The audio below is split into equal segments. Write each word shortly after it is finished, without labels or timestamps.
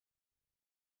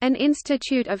An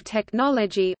institute of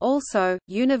technology, also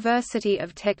University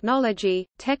of Technology,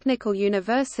 Technical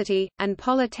University, and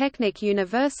Polytechnic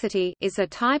University, is a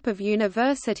type of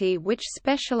university which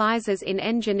specializes in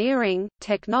engineering,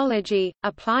 technology,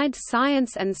 applied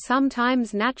science and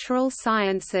sometimes natural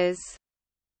sciences.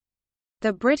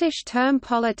 The British term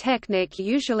polytechnic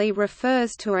usually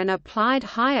refers to an applied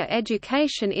higher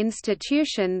education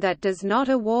institution that does not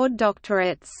award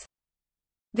doctorates.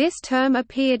 This term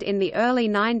appeared in the early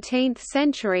 19th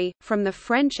century, from the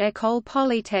French École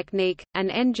Polytechnique, an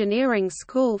engineering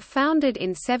school founded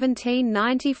in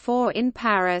 1794 in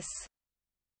Paris.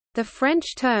 The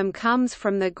French term comes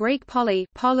from the Greek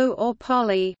polou or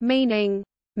poly, meaning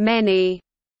many,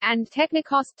 and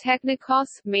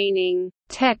technikos meaning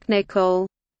technical.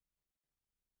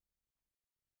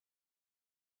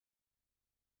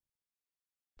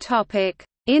 Topic: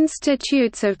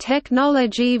 Institutes of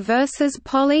Technology versus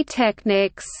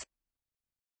Polytechnics.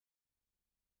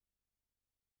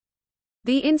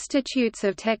 The Institutes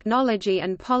of Technology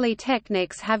and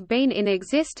Polytechnics have been in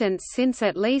existence since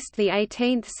at least the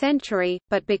 18th century,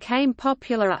 but became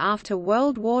popular after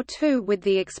World War II with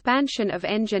the expansion of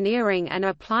engineering and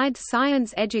applied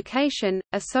science education,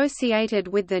 associated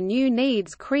with the new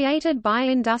needs created by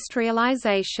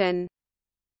industrialization.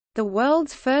 The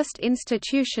world's first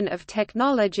institution of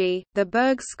technology, the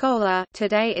Bergschule,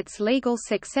 today its legal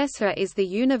successor is the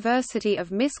University of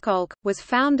Miskolc, was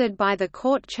founded by the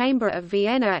Court Chamber of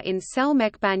Vienna in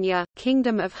Selmecbanya,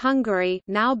 Kingdom of Hungary,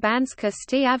 now Banská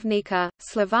Štiavnica,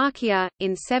 Slovakia,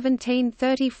 in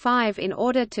 1735 in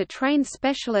order to train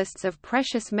specialists of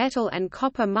precious metal and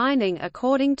copper mining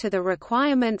according to the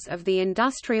requirements of the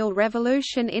Industrial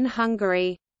Revolution in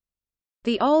Hungary.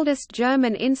 The oldest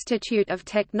German institute of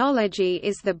technology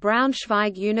is the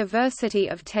Braunschweig University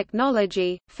of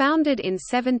Technology, founded in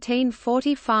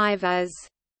 1745 as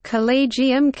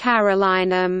Collegium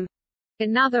Carolinum.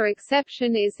 Another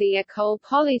exception is the École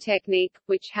Polytechnique,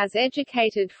 which has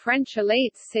educated French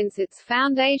elites since its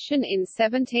foundation in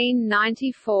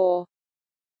 1794.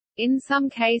 In some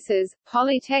cases,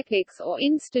 polytechnics or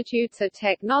institutes of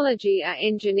technology are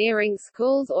engineering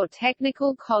schools or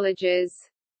technical colleges.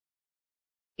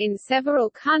 In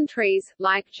several countries,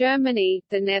 like Germany,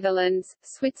 the Netherlands,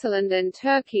 Switzerland and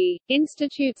Turkey,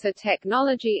 institutes of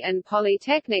technology and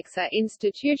polytechnics are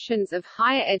institutions of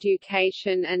higher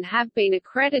education and have been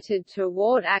accredited to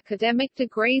award academic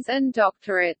degrees and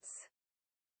doctorates.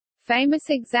 Famous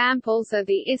examples are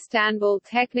the Istanbul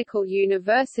Technical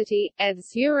University, ETH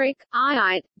Zurich,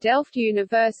 IIT, Delft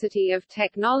University of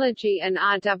Technology and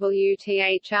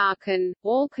RWTH Aachen,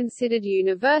 all considered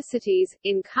universities.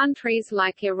 In countries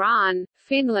like Iran,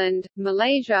 Finland,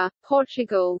 Malaysia,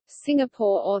 Portugal,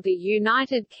 Singapore or the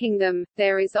United Kingdom,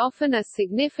 there is often a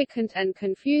significant and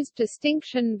confused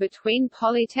distinction between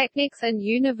polytechnics and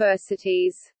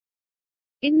universities.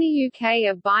 In the UK,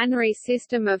 a binary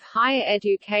system of higher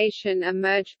education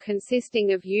emerged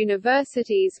consisting of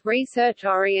universities research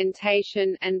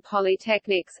orientation and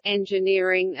polytechnics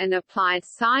engineering and applied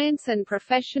science and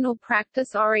professional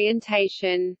practice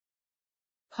orientation.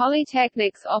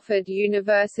 Polytechnics offered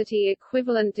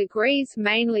university-equivalent degrees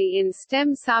mainly in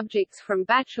STEM subjects from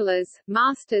bachelor's,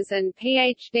 master's and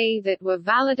PhD that were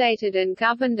validated and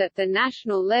governed at the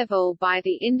national level by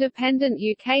the independent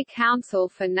UK Council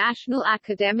for National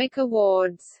Academic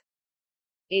Awards.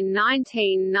 In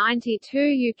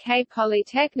 1992 UK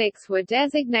polytechnics were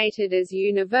designated as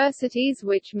universities,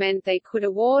 which meant they could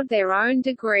award their own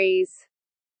degrees.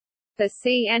 The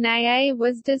CNAA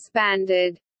was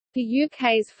disbanded. The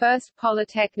UK's first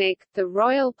polytechnic, the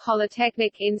Royal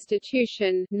Polytechnic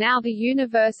Institution, now the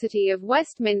University of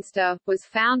Westminster, was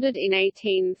founded in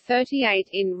 1838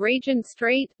 in Regent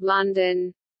Street,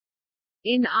 London.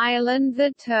 In Ireland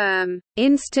the term,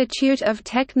 "Institute of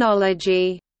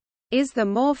Technology" is the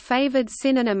more favoured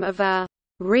synonym of a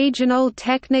 "regional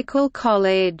technical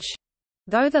college",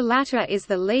 though the latter is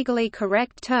the legally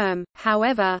correct term.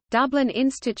 However, Dublin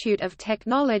Institute of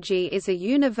Technology is a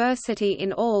university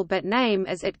in all but name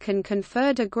as it can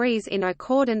confer degrees in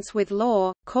accordance with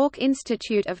law. Cork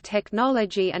Institute of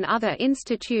Technology and other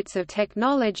institutes of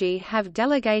technology have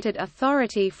delegated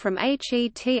authority from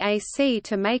HETAC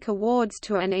to make awards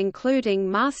to and including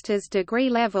master's degree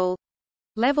level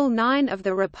 9 of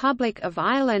the Republic of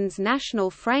Ireland's National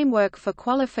Framework for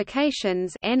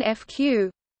Qualifications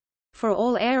 (NFQ), for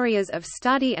all areas of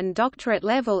study and doctorate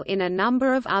level in a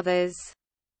number of others.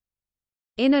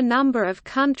 In a number of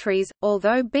countries,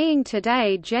 although being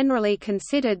today generally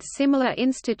considered similar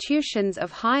institutions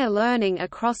of higher learning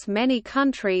across many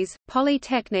countries,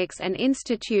 polytechnics and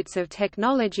institutes of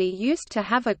technology used to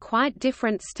have a quite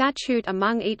different statute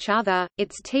among each other,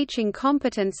 its teaching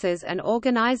competences and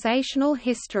organizational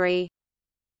history.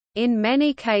 In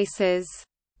many cases,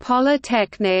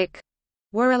 polytechnic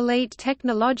were elite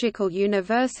technological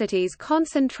universities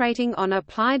concentrating on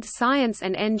applied science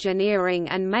and engineering,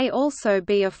 and may also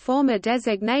be a former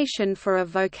designation for a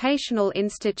vocational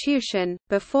institution,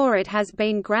 before it has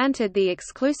been granted the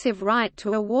exclusive right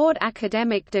to award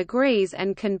academic degrees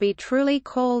and can be truly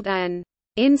called an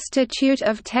institute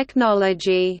of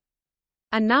technology.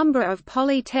 A number of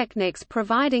polytechnics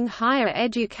providing higher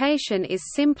education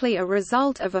is simply a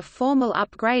result of a formal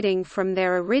upgrading from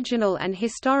their original and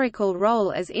historical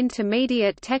role as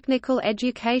intermediate technical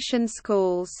education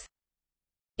schools.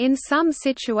 In some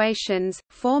situations,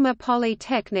 former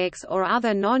polytechnics or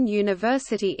other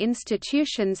non-university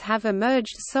institutions have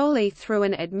emerged solely through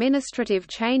an administrative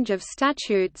change of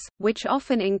statutes, which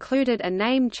often included a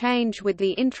name change with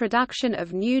the introduction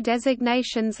of new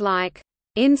designations like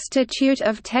Institute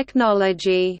of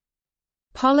Technology,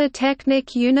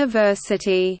 Polytechnic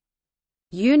University,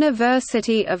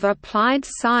 University of Applied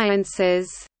Sciences,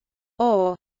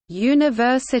 or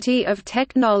University of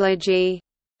Technology.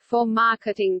 For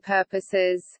marketing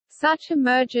purposes, such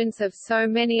emergence of so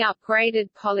many upgraded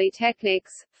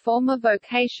polytechnics, former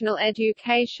vocational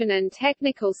education and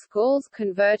technical schools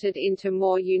converted into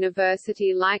more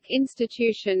university-like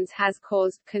institutions has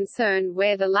caused concern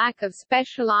where the lack of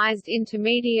specialized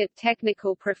intermediate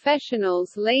technical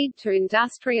professionals lead to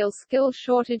industrial skill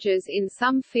shortages in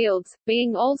some fields,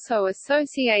 being also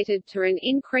associated to an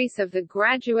increase of the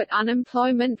graduate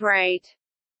unemployment rate.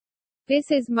 This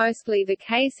is mostly the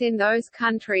case in those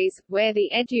countries, where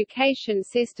the education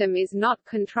system is not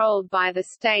controlled by the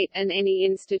state and any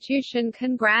institution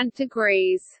can grant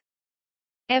degrees.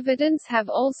 Evidence have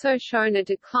also shown a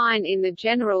decline in the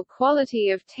general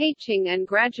quality of teaching and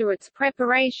graduates'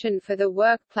 preparation for the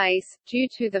workplace, due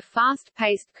to the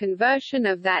fast-paced conversion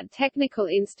of that technical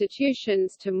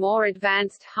institutions to more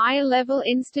advanced higher-level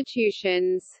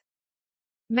institutions.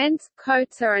 Mentz,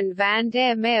 Coetzer and van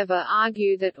der Merwe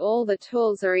argue that all the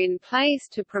tools are in place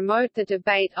to promote the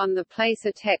debate on the place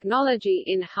of technology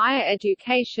in higher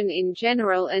education in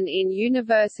general and in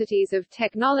universities of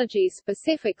technology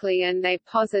specifically, and they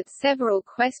posit several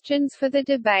questions for the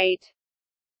debate.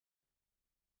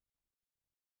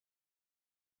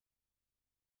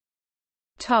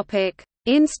 Topic: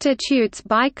 Institutes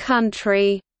by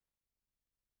country.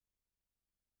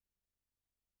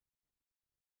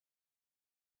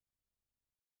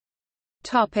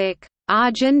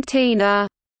 Argentina.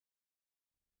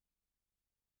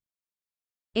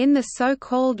 In the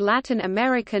so-called Latin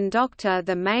American doctor,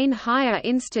 the main higher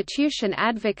institution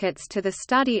advocates to the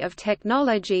study of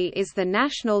technology is the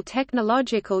National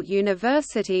Technological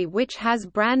University, which has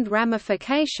brand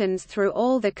ramifications through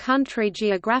all the country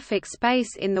geographic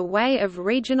space in the way of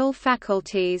regional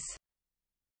faculties.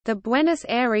 The Buenos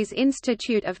Aires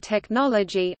Institute of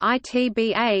Technology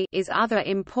 (ITBA) is other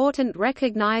important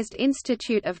recognized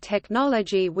institute of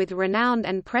technology with renown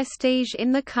and prestige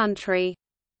in the country.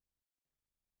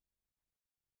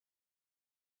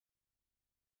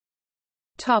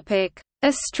 Topic: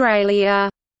 Australia.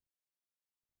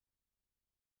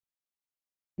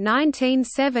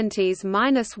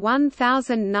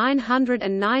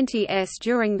 1970s–1990s.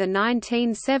 During the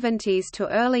 1970s to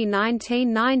early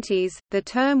 1990s, the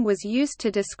term was used to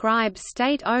describe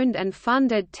state-owned and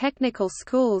funded technical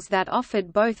schools that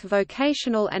offered both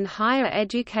vocational and higher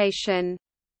education.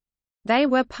 They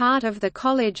were part of the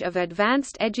College of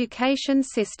Advanced Education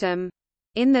system.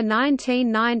 In the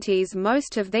 1990s,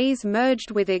 most of these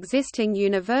merged with existing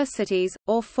universities,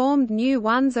 or formed new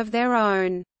ones of their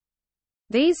own.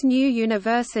 These new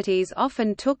universities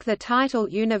often took the title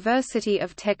University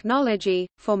of Technology,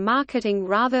 for marketing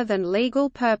rather than legal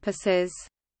purposes.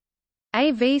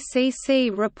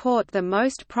 AVCC report the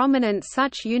most prominent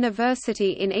such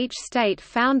university in each state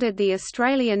founded the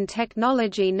Australian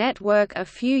Technology Network a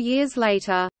few years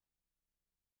later.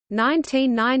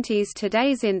 1990s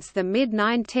today. Since the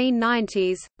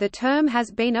mid-1990s, the term has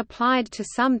been applied to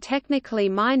some technically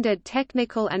minded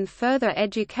technical and further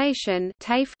education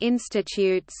 (TAFE)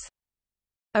 institutes.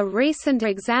 A recent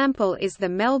example is the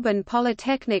Melbourne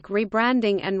Polytechnic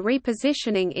rebranding and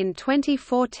repositioning in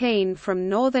 2014 from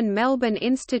Northern Melbourne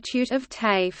Institute of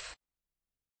TAFE.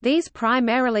 These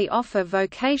primarily offer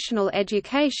vocational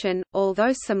education,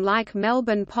 although some like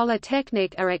Melbourne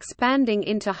Polytechnic are expanding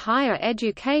into higher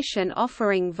education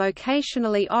offering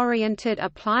vocationally oriented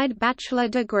applied bachelor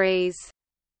degrees.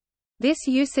 This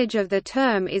usage of the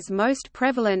term is most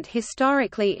prevalent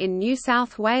historically in New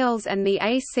South Wales and the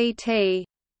ACT.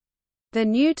 The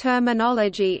new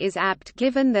terminology is apt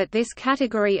given that this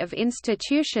category of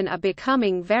institution are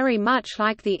becoming very much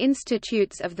like the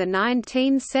institutes of the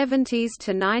 1970s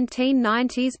to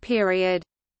 1990s period.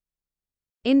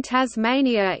 In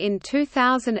Tasmania in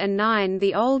 2009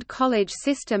 the old college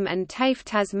system and TAFE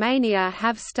Tasmania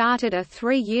have started a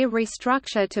 3-year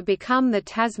restructure to become the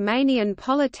Tasmanian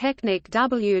Polytechnic.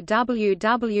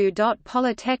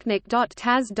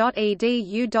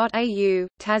 www.polytechnic.tas.edu.au,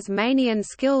 Tasmanian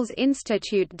Skills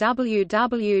Institute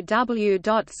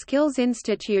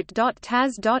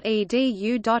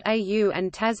www.skillsinstitute.tas.edu.au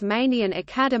and Tasmanian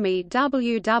Academy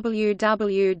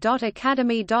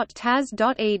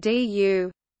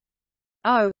www.academy.tas.edu.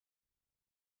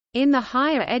 In the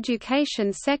higher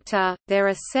education sector, there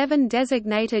are 7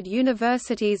 designated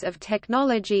universities of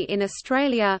technology in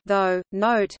Australia, though,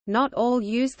 note, not all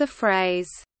use the phrase,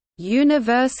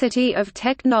 "University of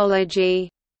Technology",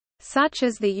 such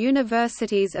as the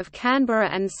Universities of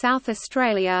Canberra and South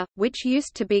Australia, which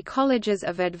used to be colleges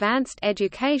of advanced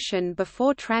education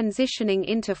before transitioning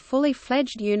into fully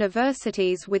fledged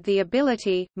universities with the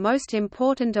ability, most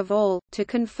important of all, to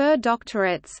confer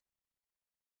doctorates.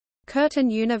 Curtin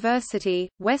University,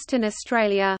 Western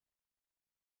Australia.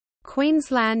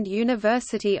 Queensland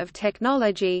University of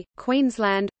Technology,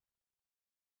 Queensland.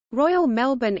 Royal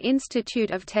Melbourne Institute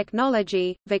of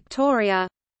Technology, Victoria.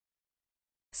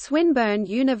 Swinburne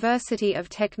University of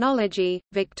Technology,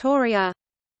 Victoria.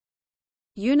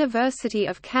 University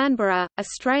of Canberra,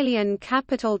 Australian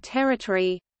Capital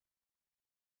Territory.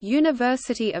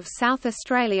 University of South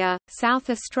Australia, South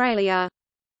Australia.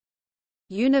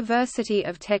 University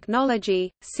of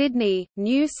Technology, Sydney,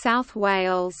 New South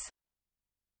Wales.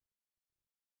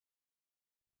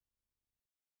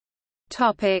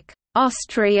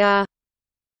 Austria.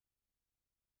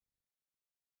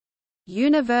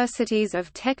 Universities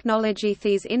of technology.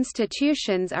 These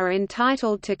institutions are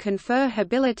entitled to confer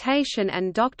habilitation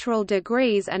and doctoral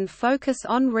degrees and focus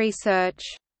on research.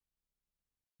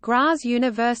 Graz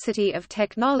University of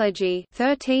Technology,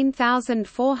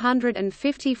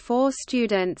 13,454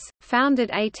 students,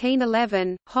 founded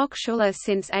 1811, Hochschule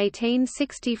since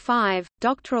 1865,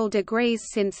 doctoral degrees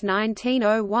since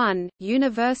 1901,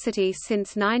 university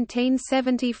since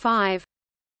 1975.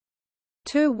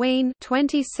 To Wien,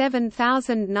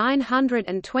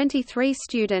 27,923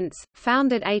 students,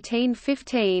 founded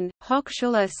 1815,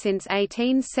 Hochschule since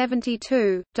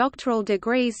 1872, doctoral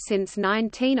degrees since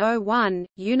 1901,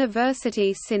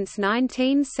 university since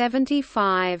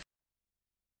 1975.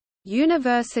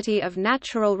 University of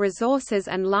Natural Resources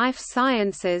and Life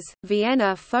Sciences,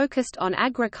 Vienna focused on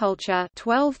agriculture,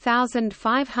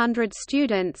 12,500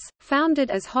 students,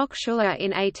 founded as Hochschule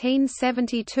in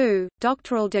 1872,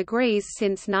 doctoral degrees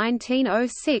since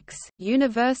 1906,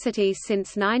 university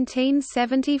since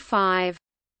 1975.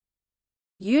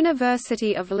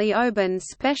 University of Leoben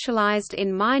specialized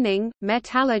in mining,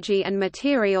 metallurgy and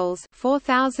materials,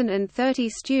 4,030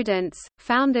 students,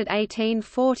 founded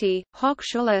 1840,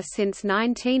 Hochschule since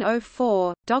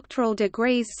 1904, doctoral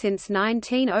degrees since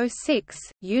 1906,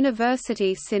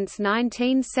 university since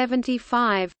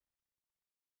 1975.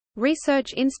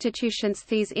 Research institutions.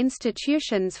 These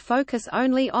institutions focus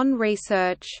only on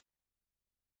research.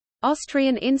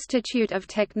 Austrian Institute of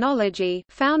Technology,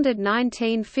 founded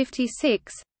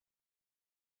 1956.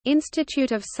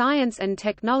 Institute of Science and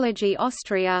Technology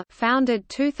Austria, founded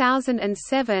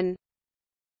 2007.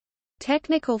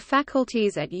 Technical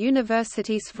faculties at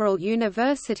universities. Several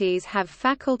universities have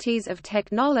faculties of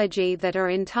technology that are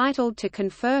entitled to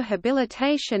confer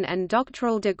habilitation and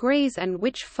doctoral degrees and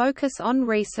which focus on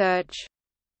research.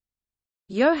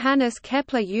 Johannes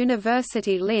Kepler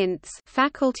University Linz,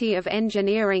 Faculty of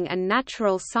Engineering and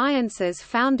Natural Sciences,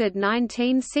 founded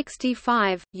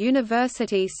 1965,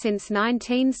 university since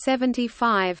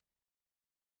 1975.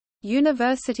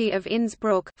 University of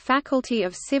Innsbruck, Faculty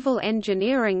of Civil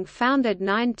Engineering, founded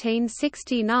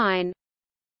 1969.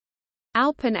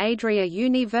 Alpen Adria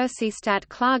Universität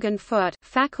Klagenfurt,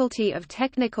 Faculty of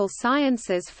Technical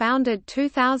Sciences, founded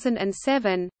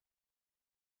 2007.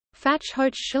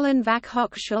 Fachhochschulen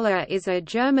is a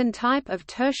German type of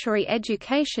tertiary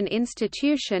education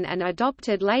institution and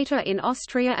adopted later in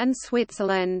Austria and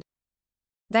Switzerland.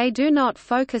 They do not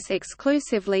focus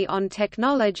exclusively on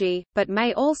technology, but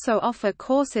may also offer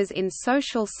courses in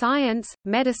social science,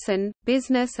 medicine,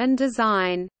 business and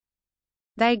design.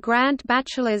 They grant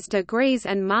bachelor's degrees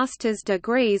and master's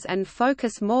degrees and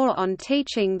focus more on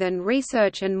teaching than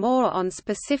research and more on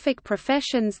specific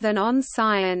professions than on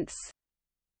science.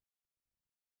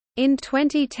 In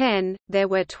 2010, there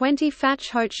were 20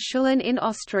 Fachhochschulen in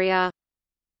Austria.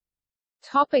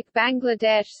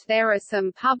 Bangladesh. There are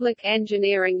some public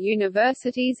engineering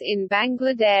universities in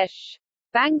Bangladesh.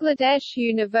 Bangladesh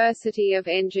University of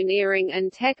Engineering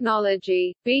and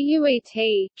Technology,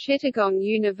 BUET, Chittagong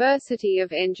University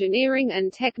of Engineering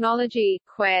and Technology,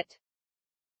 QUET.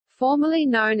 Formerly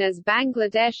known as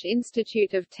Bangladesh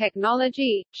Institute of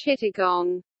Technology,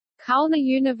 Chittagong. Khulna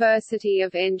University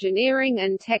of Engineering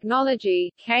and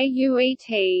Technology,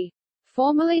 KUET.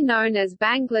 Formerly known as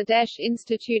Bangladesh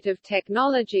Institute of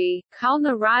Technology,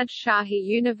 Khulna Rajshahi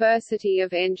University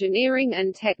of Engineering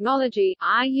and Technology,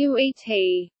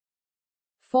 IUET.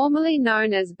 Formerly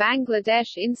known as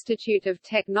Bangladesh Institute of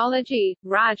Technology,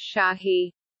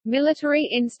 Rajshahi. Military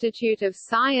Institute of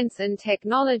Science and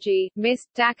Technology, MIST.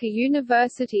 Dhaka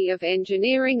University of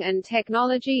Engineering and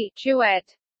Technology,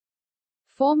 JUET.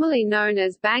 Formerly known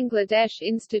as Bangladesh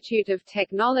Institute of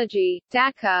Technology,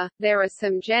 Dhaka. There are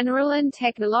some general and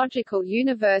technological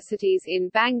universities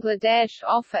in Bangladesh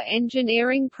offer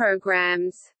engineering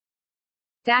programs.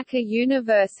 Dhaka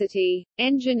University.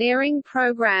 Engineering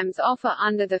programs offer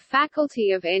under the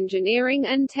Faculty of Engineering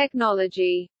and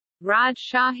Technology.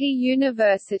 Rajshahi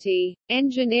University.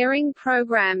 Engineering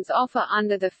programs offer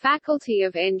under the Faculty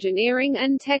of Engineering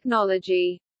and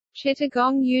Technology.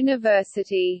 Chittagong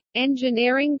University.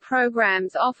 Engineering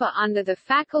programs offer under the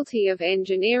Faculty of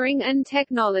Engineering and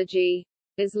Technology.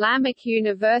 Islamic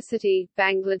University,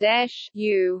 Bangladesh,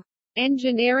 U.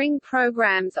 Engineering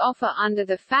programs offer under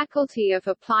the Faculty of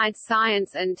Applied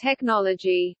Science and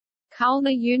Technology.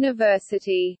 Khulna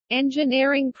University.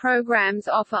 Engineering programs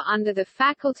offer under the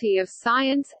Faculty of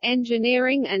Science,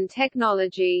 Engineering and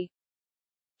Technology.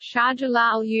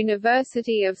 Shahjalal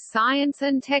University of Science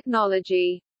and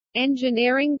Technology.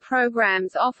 Engineering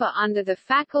programs offer under the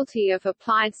Faculty of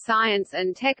Applied Science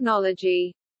and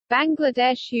Technology.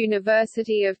 Bangladesh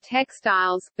University of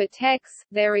Textiles, BTEX.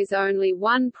 There is only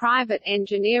one private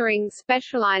engineering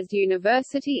specialized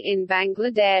university in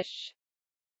Bangladesh.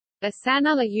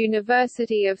 Ahsanullah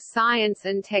University of Science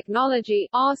and Technology,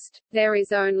 OST. There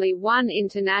is only one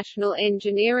international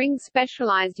engineering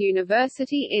specialized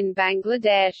university in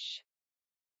Bangladesh.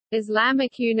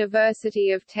 Islamic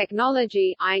University of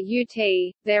Technology,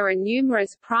 IUT. There are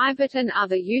numerous private and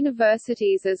other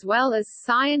universities as well as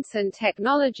science and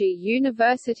technology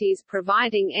universities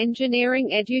providing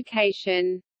engineering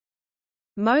education.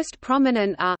 Most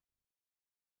prominent are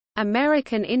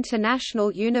American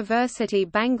International University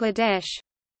Bangladesh,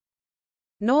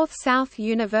 North-South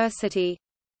University,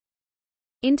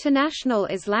 International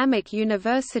Islamic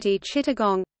University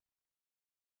Chittagong,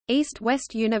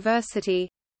 East-West University,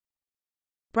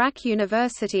 BRAC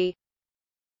University,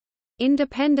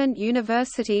 Independent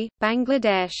University,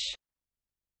 Bangladesh.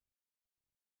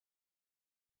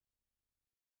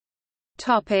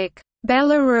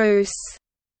 Belarus.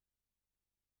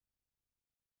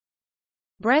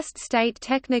 Brest State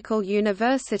Technical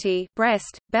University,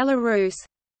 Brest, Belarus.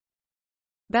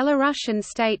 Belarusian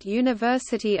State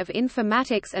University of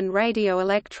Informatics and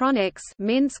Radioelectronics,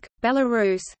 Minsk,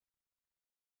 Belarus.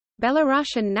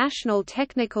 Belarusian National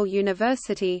Technical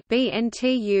University,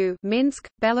 BNTU, Minsk,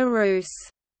 Belarus.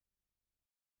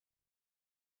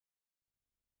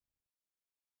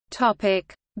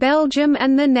 Topic: Belgium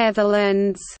and the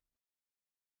Netherlands.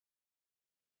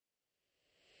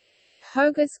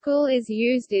 Hogeschool is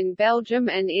used in Belgium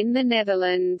and in the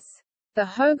Netherlands. The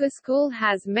Hogeschool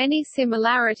has many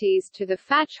similarities to the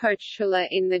Fachhochschule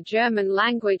in the German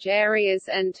language areas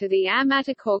and to the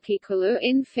Ammattikorkeakoulu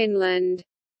in Finland.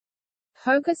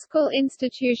 Hogeschool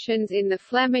institutions in the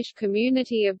Flemish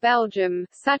community of Belgium,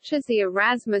 such as the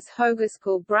Erasmus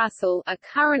Hogeschool Brussels, are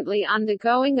currently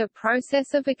undergoing a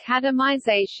process of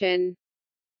academization.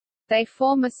 They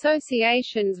form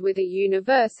associations with a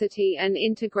university and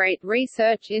integrate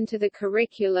research into the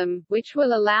curriculum, which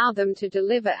will allow them to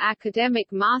deliver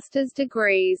academic master's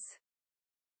degrees.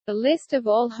 A list of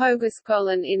all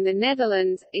hogescholen in the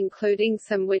Netherlands, including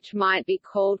some which might be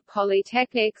called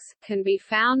polytechnics, can be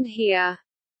found here.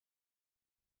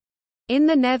 In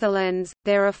the Netherlands,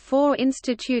 there are 4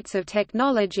 institutes of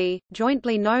technology,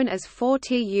 jointly known as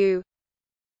 4TU: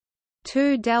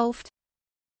 2 Delft,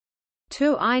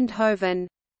 2 Eindhoven,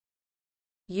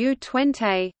 U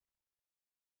Twente,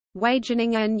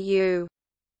 Wageningen U.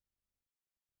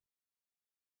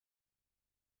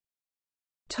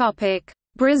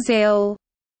 Brazil.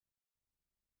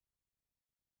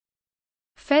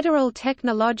 Federal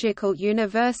Technological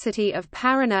University of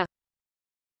Paraná,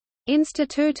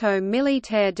 Instituto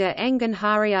Militar de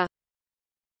Engenharia,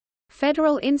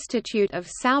 Federal Institute of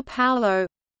São Paulo,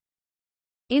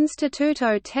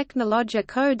 Instituto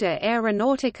Tecnológico de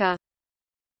Aeronáutica,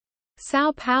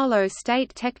 São Paulo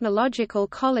State Technological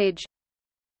College,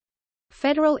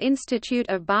 Federal Institute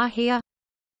of Bahia,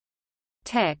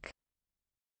 Tech.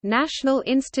 National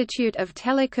Institute of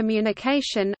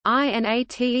Telecommunication,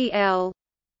 INATEL.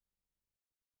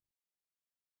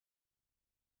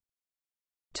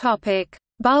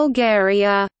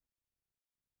 Bulgaria.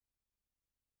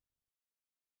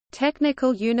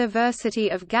 Technical University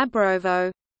of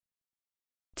Gabrovo,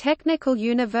 Technical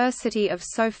University of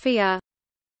Sofia,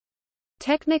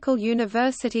 Technical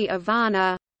University of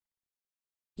Varna,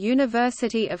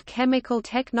 University of Chemical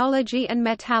Technology and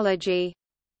Metallurgy.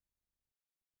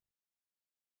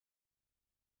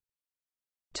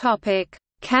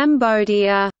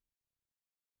 Cambodia.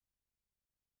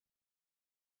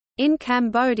 In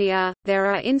Cambodia, there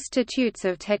are institutes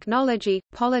of technology,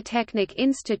 polytechnic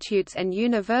institutes and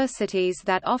universities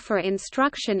that offer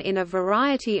instruction in a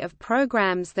variety of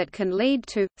programs that can lead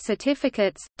to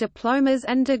certificates, diplomas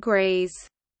and degrees.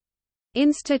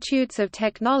 Institutes of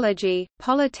technology,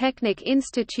 polytechnic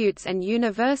institutes and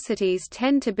universities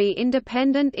tend to be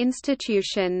independent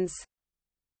institutions.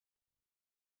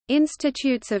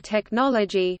 Institutes of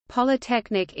Technology,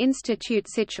 Polytechnic Institute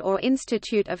Sich or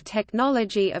Institute of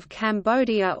Technology of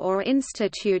Cambodia or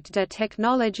Institut de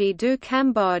Technologie du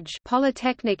Cambodge,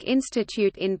 Polytechnic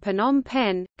Institute in Phnom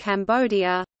Penh,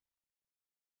 Cambodia.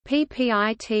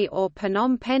 PPIT or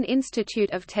Phnom Penh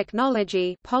Institute of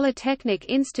Technology, Polytechnic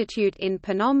Institute in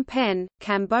Phnom Penh,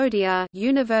 Cambodia.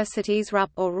 Universities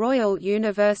RUP or Royal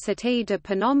Université de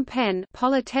Phnom Penh,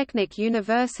 Polytechnic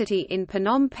University in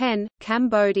Phnom Penh,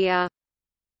 Cambodia.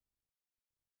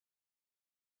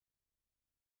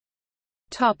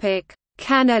 Topic: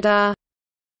 Canada.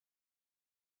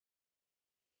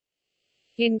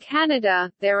 In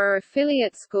Canada, there are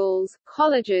affiliate schools,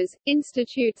 colleges,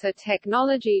 institutes of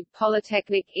technology,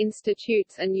 polytechnic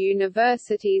institutes and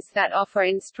universities that offer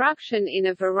instruction in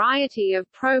a variety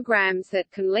of programs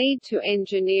that can lead to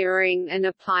engineering and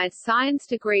applied science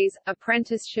degrees,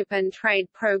 apprenticeship and trade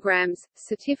programs,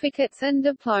 certificates and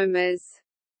diplomas.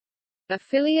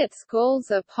 Affiliate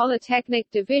schools are polytechnic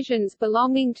divisions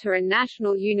belonging to a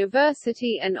national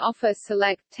university and offer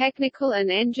select technical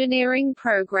and engineering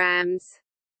programs.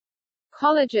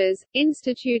 Colleges,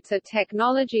 institutes of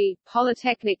technology,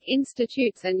 polytechnic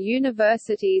institutes and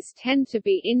universities tend to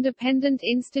be independent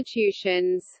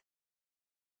institutions.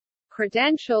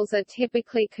 Credentials are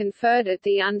typically conferred at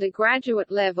the undergraduate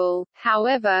level,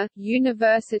 however,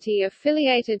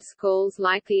 university-affiliated schools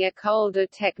like the École de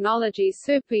Technologie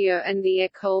Supérieure and the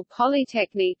École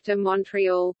Polytechnique de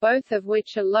Montréal, both of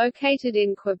which are located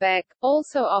in Quebec,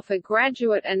 also offer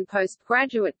graduate and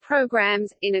postgraduate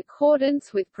programs, in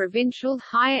accordance with provincial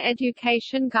higher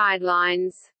education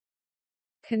guidelines.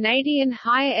 Canadian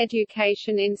higher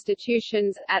education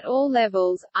institutions, at all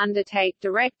levels, undertake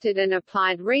directed and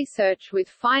applied research with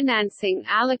financing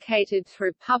allocated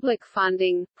through public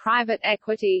funding, private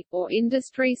equity, or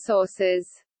industry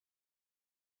sources.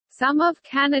 Some of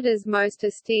Canada's most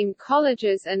esteemed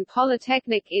colleges and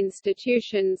polytechnic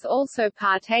institutions also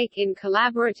partake in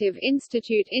collaborative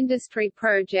institute-industry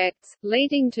projects,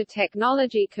 leading to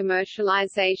technology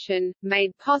commercialization,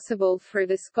 made possible through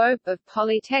the scope of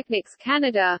Polytechnics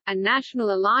Canada, a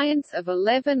national alliance of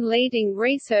 11 leading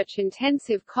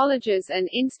research-intensive colleges and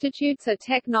institutes of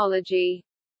technology.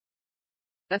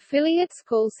 Affiliate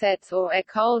school sets or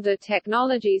École de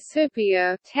Technologie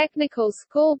Supérieure, technical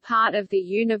school part of the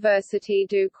Université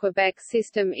du Québec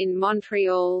system in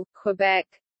Montréal, Quebec.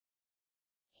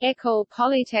 École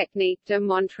Polytechnique de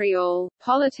Montréal,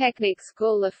 polytechnic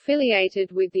school affiliated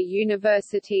with the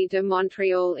Université de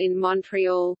Montréal in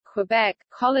Montreal, Quebec.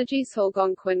 Collège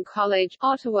Algonquin College,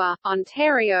 Ottawa,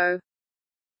 Ontario.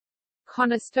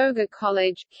 Conestoga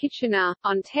College, Kitchener,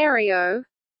 Ontario.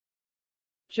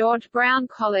 George Brown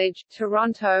College,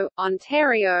 Toronto,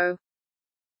 Ontario.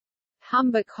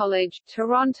 Humber College,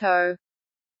 Toronto.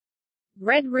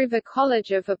 Red River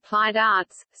College of Applied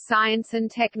Arts, Science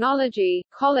and Technology,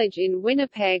 College in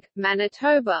Winnipeg,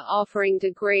 Manitoba offering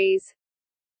degrees.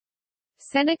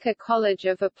 Seneca College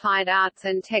of Applied Arts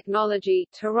and Technology,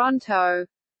 Toronto.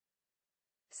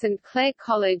 St. Clair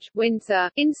College, Windsor,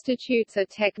 Institutes of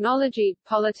Technology,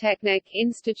 Polytechnic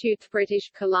Institute, British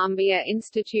Columbia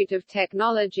Institute of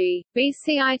Technology,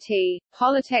 BCIT,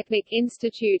 Polytechnic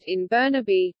Institute in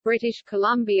Burnaby, British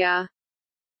Columbia.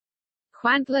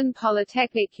 Kwantlen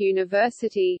Polytechnic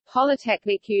University,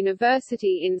 Polytechnic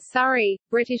University in Surrey,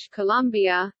 British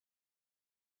Columbia.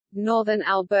 Northern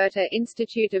Alberta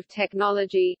Institute of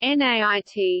Technology,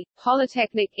 NAIT,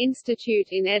 Polytechnic Institute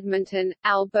in Edmonton,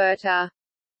 Alberta.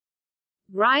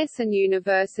 Ryerson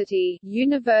University,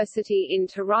 University in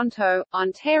Toronto,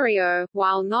 Ontario.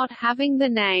 While not having the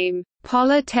name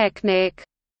Polytechnic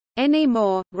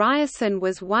anymore, Ryerson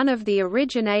was one of the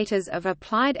originators of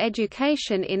applied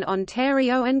education in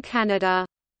Ontario and Canada.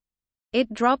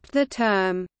 It dropped the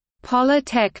term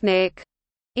Polytechnic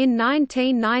in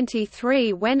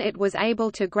 1993 when it was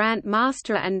able to grant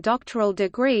master and doctoral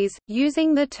degrees,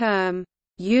 using the term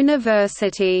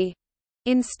university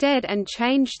instead, and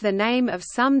changed the name of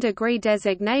some degree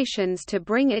designations to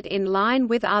bring it in line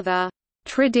with other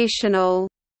traditional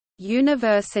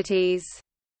universities.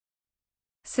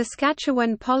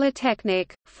 Saskatchewan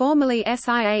Polytechnic, formerly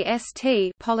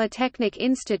SIAST Polytechnic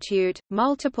Institute,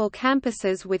 multiple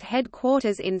campuses with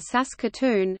headquarters in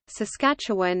Saskatoon,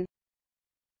 Saskatchewan.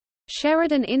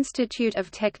 Sheridan Institute of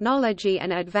Technology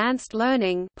and Advanced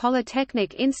Learning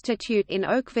Polytechnic Institute in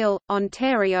Oakville,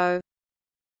 Ontario.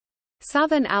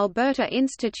 Southern Alberta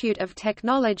Institute of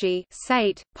Technology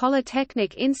SAIT,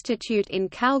 Polytechnic Institute in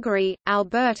Calgary,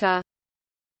 Alberta.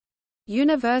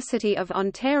 University of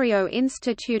Ontario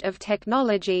Institute of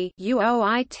Technology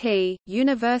UOIT,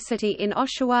 University in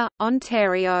Oshawa,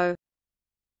 Ontario.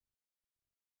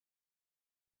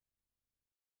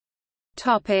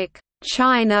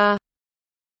 China.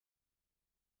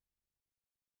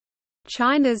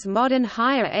 China's modern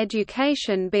higher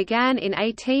education began in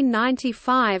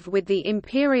 1895 with the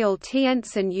Imperial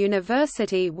Tientsin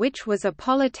University, which was a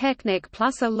polytechnic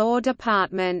plus a law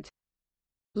department.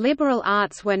 Liberal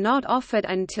arts were not offered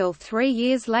until 3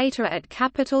 years later at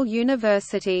Capital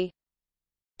University.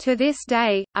 To this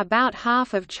day, about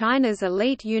half of China's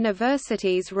elite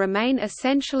universities remain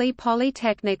essentially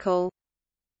polytechnical.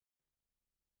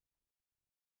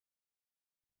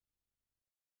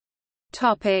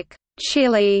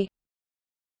 Chile.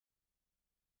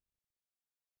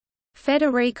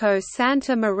 Federico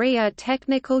Santa Maria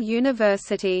Technical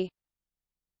University.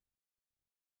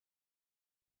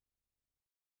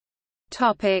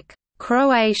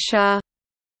 Croatia.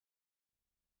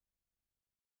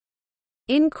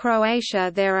 In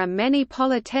Croatia there are many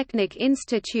polytechnic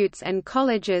institutes and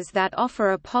colleges that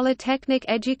offer a polytechnic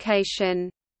education.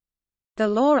 The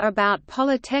law about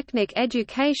polytechnic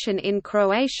education in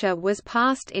Croatia was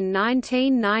passed in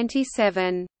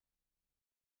 1997.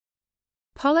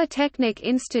 Polytechnic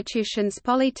institutions: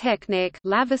 Polytechnic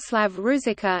Ladislav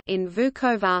Ružička in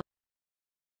Vukovar,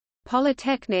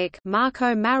 Polytechnic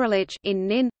Marko Marulić in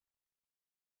Nin,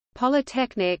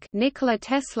 Polytechnic Nikola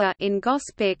Tesla in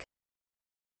Gospić,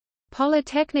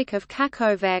 Polytechnic of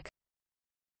Kakovec,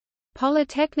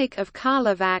 Polytechnic of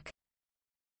Karlovac,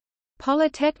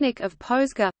 Polytechnic of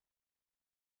Požega,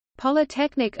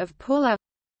 Polytechnic of Pula,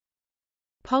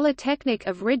 Polytechnic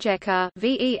of Rijeka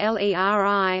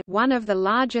VELERI, one of the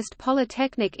largest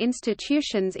polytechnic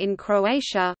institutions in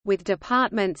Croatia, with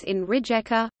departments in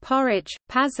Rijeka, Poreč,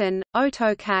 Pazin,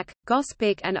 Otočak,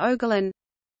 Gospić and Ogulin.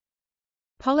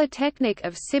 Polytechnic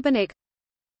of Šibenik,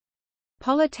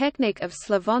 Polytechnic of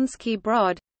Slavonski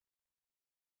Brod,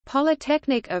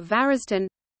 Polytechnic of Varaždin,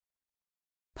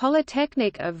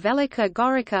 Polytechnic of Velika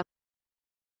Gorica,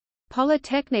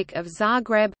 Polytechnic of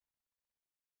Zagreb,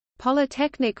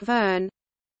 Polytechnic Vern,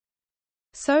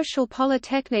 Social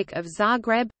Polytechnic of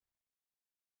Zagreb,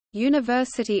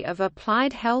 University of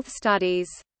Applied Health Studies.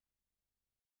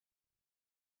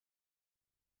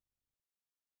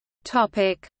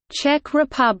 Czech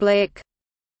Republic.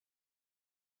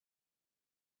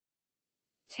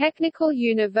 Technical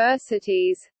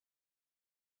universities: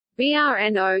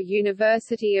 BRNO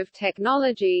University of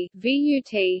Technology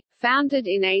VUT, founded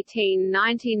in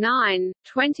 1899,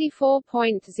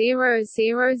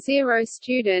 24,000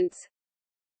 students.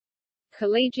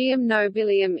 Collegium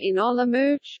Nobilium in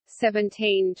Olomouc,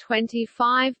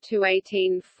 1725 to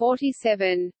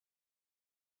 1847.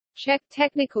 Czech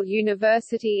Technical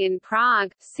University in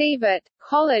Prague, Sievet,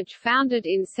 college founded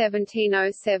in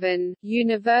 1707,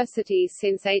 university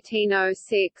since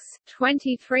 1806,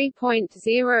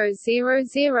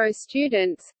 23,000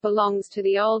 students, belongs to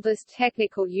the oldest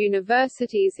technical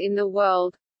universities in the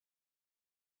world.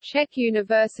 Czech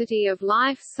University of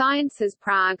Life Sciences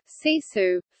Prague,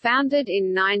 CSU, founded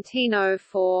in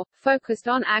 1904, focused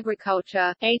on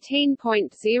agriculture, 18,000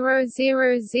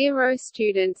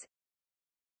 students.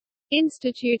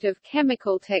 Institute of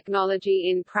Chemical Technology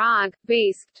in Prague,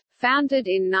 BIST, founded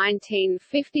in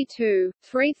 1952,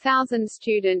 3,000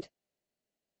 student.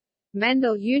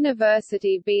 Mendel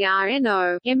University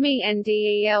Brno,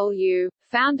 MENDELU,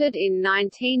 founded in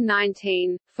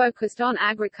 1919, focused on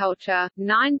agriculture,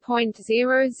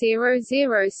 9,000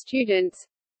 students.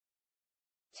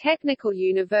 Technical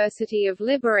University of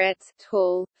Liberec,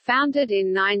 TUL, founded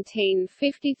in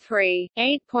 1953,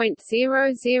 8,000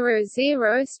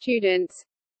 students.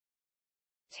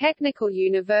 Technical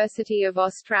University of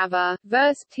Ostrava,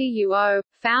 Versk TUO,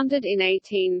 founded in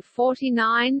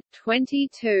 1849,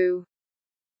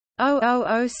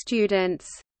 22,000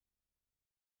 students.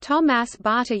 Tomas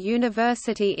Bata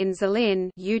University in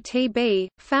Zlín UTB,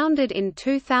 founded in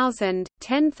 2000,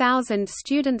 10,000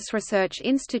 students. Research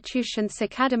Institutions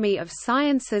Academy of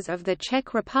Sciences of the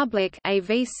Czech Republic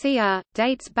AVCA,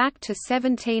 dates back to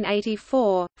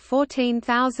 1784,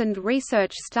 14,000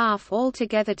 research staff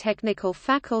altogether. Technical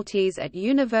faculties at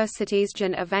Universities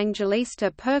Jan Evangelista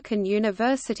Perkin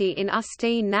University in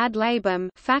Ústí nad Labem,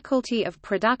 Faculty of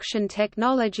Production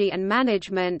Technology and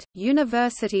Management,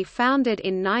 university founded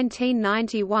in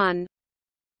 1991.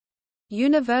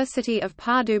 University of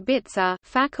Pardubice,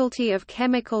 Faculty of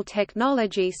Chemical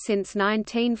Technology since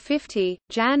 1950,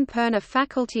 Jan Perna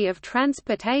Faculty of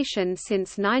Transportation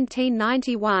since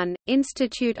 1991,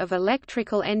 Institute of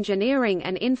Electrical Engineering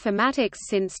and Informatics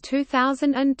since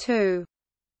 2002.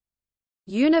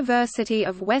 University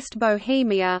of West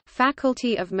Bohemia,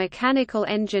 Faculty of Mechanical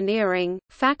Engineering,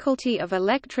 Faculty of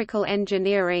Electrical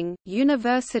Engineering,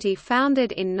 university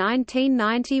founded in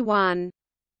 1991.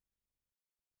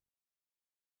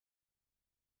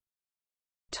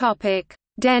 Topic: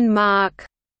 Denmark.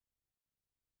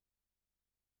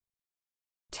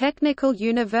 Technical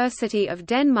University of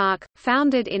Denmark,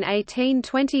 founded in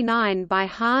 1829 by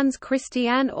Hans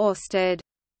Christian Ørsted.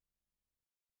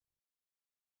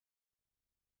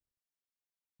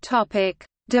 Topic: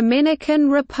 Dominican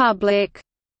Republic.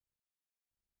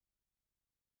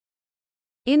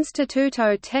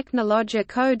 Instituto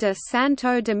Tecnológico de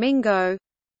Santo Domingo,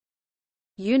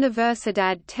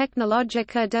 Universidad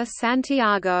Tecnológica de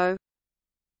Santiago.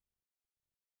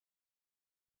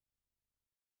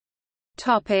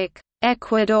 Topic: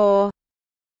 Ecuador.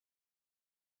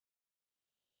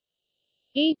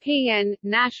 EPN,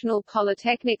 National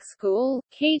Polytechnic School,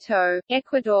 Quito,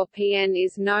 Ecuador. PN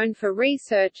is known for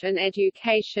research and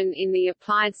education in the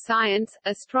applied science,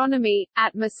 astronomy,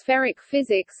 atmospheric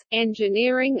physics,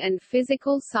 engineering and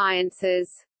physical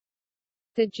sciences.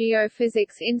 The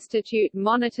Geophysics Institute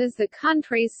monitors the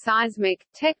country's seismic,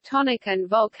 tectonic and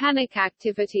volcanic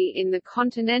activity in the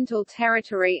continental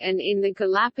territory and in the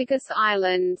Galapagos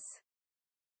Islands.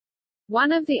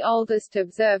 One of the oldest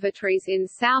observatories in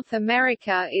South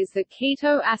America is the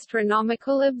Quito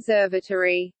Astronomical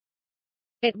Observatory.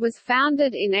 It was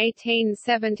founded in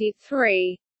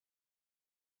 1873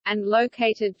 and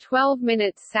located 12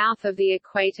 minutes south of the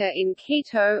equator in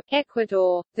Quito,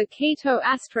 Ecuador. The Quito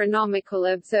Astronomical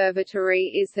Observatory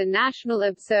is the national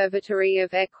observatory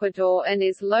of Ecuador and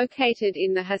is located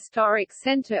in the historic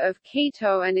center of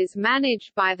Quito and is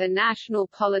managed by the National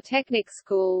Polytechnic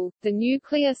School. The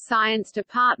Nuclear Science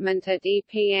Department at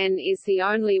EPN is the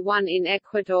only one in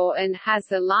Ecuador and has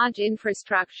the large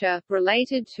infrastructure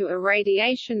related to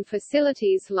irradiation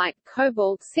facilities like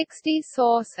cobalt-60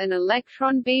 source and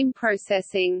electron beam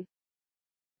processing.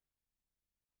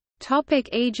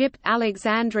 Egypt.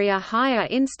 Alexandria Higher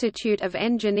Institute of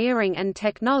Engineering and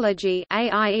Technology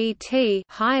AIET,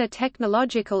 Higher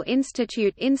Technological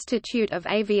Institute, Institute of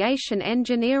Aviation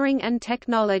Engineering and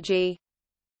Technology.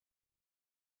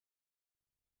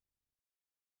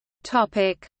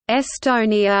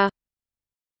 Estonia.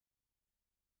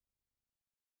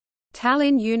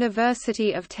 Tallinn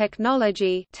University of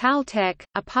Technology (Taltech),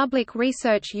 a public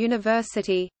research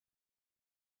university.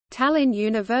 Tallinn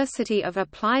University of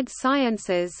Applied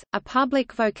Sciences, a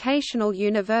public vocational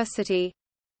university.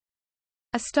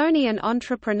 Estonian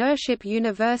Entrepreneurship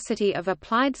University of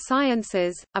Applied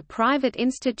Sciences, a private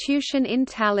institution in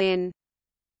Tallinn.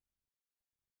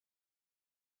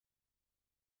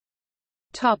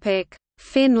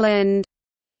 Finland.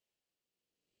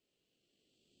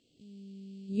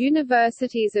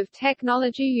 Universities of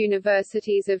technology.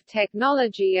 Universities of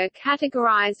technology are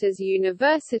categorized as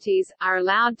universities, are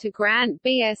allowed to grant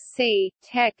BSc,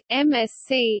 Tech,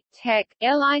 MSc, Tech,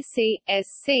 LIC,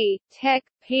 SC, Tech,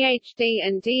 PhD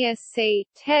and DSc,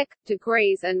 Tech,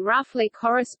 degrees and roughly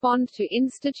correspond to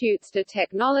Instituts de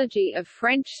Technologie of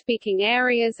French-speaking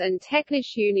areas and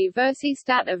Technische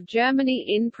Universität of Germany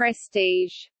in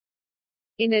prestige.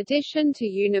 In addition to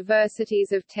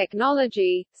universities of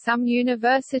technology, some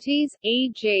universities,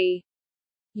 e.g.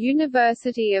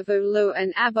 University of Oulu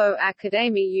and Abo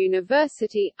Akademi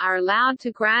University, are allowed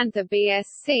to grant the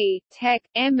BSc, Tech,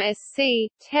 MSc,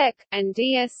 Tech, and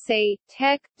DSc,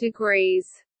 Tech, degrees.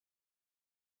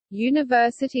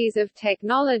 Universities of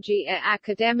technology are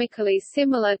academically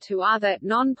similar to other,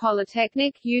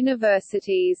 non-polytechnic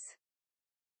universities.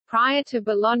 Prior to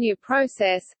Bologna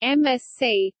process,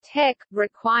 MSc, Tech,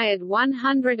 required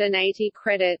 180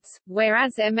 credits,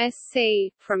 whereas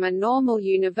MSc, from a normal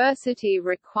university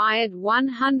required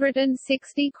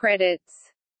 160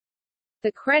 credits.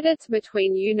 The credits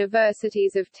between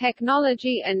universities of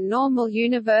technology and normal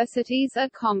universities are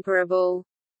comparable.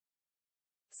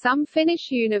 Some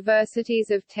Finnish universities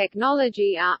of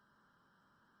technology are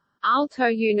Aalto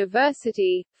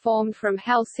University, formed from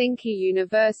Helsinki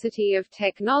University of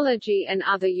Technology and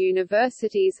other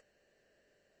universities,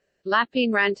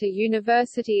 Lappeenranta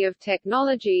University of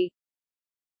Technology,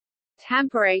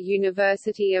 Tampere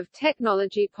University of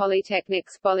Technology. Polytechnic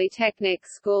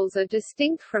schools are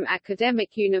distinct from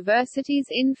academic universities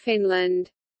in Finland.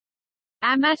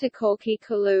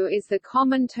 Ammattikorkeakoulu is the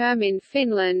common term in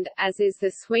Finland, as is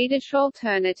the Swedish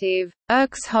alternative,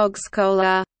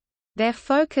 Yrkeshögskola. Their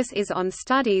focus is on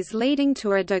studies leading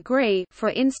to a degree, for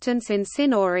instance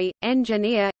insinööri,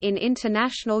 engineer, in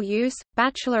international use,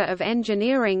 Bachelor of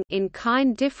Engineering, in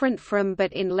kind different from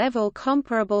but in level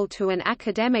comparable to an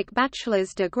academic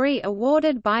bachelor's degree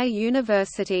awarded by a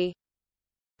university.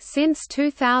 Since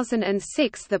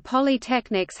 2006 the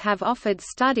polytechnics have offered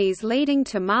studies leading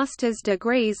to master's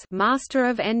degrees, Master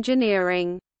of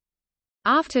Engineering.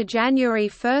 After January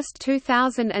 1,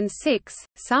 2006,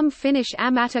 some Finnish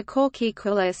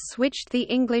ammattikorkeakouluja switched the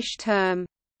English term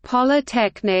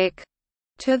polytechnic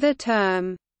to the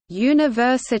term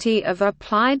University of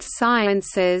Applied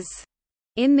Sciences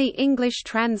in the English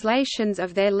translations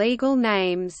of their legal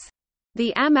names.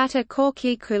 The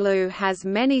Ammattikorkeakoulu has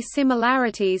many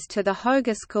similarities to the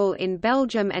Hogeschool in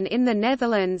Belgium and in the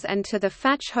Netherlands and to the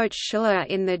Fachhochschule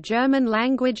in the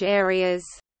German-language areas.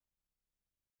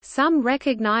 Some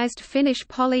recognized Finnish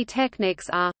polytechnics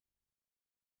are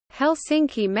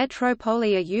Helsinki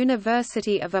Metropolia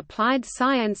University of Applied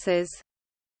Sciences,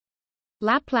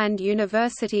 Lapland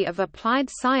University of Applied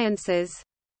Sciences,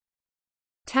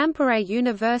 Tampere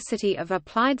University of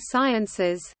Applied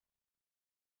Sciences,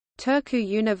 Turku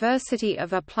University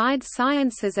of Applied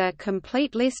Sciences. A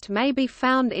complete list may be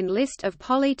found in List of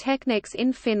polytechnics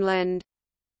in Finland.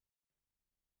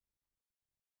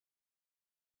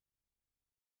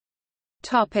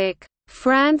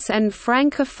 France and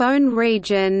Francophone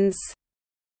regions.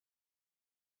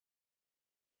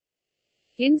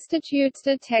 Instituts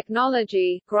de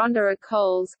technologie, grandes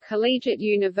écoles, collegiate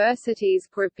universities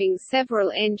grouping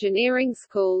several engineering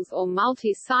schools or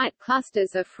multi-site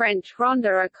clusters of French grandes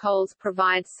écoles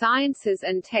provide sciences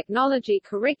and technology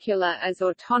curricula as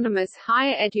autonomous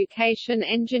higher education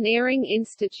engineering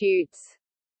institutes.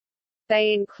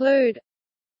 They include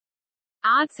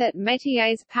Arts et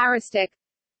Métiers Paristech,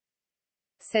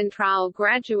 Centrale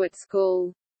Graduate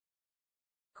School,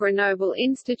 Grenoble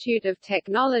Institute of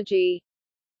Technology,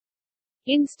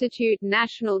 Institut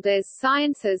National des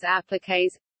Sciences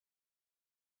Appliquées,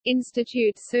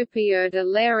 Institut Supérieur de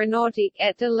l'Aéronautique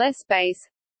et de l'Espace,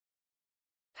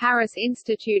 Paris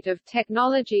Institute of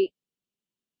Technology,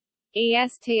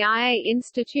 ESTIA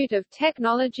Institute of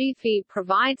Technology. FE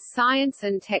provides science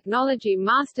and technology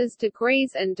master's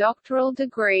degrees and doctoral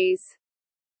degrees.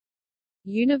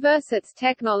 Universités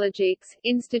technologiques,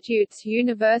 instituts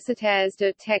universitaires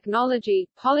de technologie,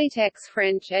 Polytech's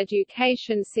French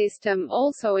education system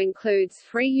also includes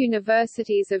free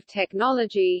universities of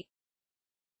technology.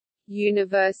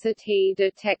 Université de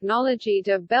technologie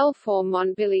de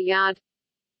Belfort-Montbéliard,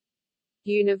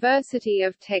 University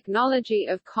of Technology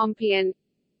of Compiègne,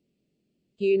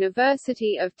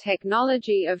 University of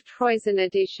Technology of Troyes. In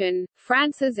addition,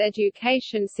 France's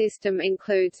education system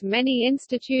includes many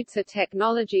institutes of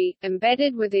technology,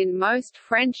 embedded within most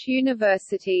French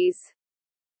universities.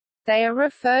 They are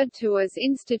referred to as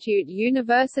Institut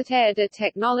Universitaire de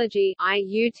Technologie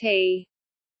 (IUT).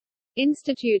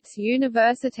 Instituts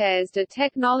universitaires de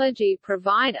technologie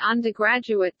provide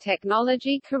undergraduate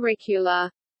technology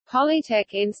curricula.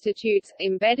 Polytech institutes,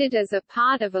 embedded as a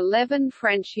part of 11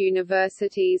 French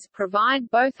universities,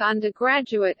 provide both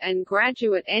undergraduate and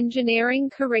graduate engineering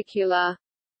curricula.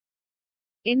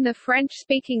 In the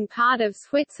French-speaking part of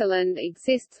Switzerland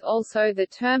exists also the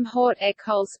term Haute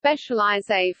École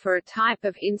spécialisée for a type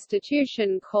of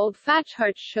institution called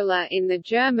Fachhochschule in the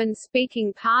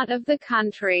German-speaking part of the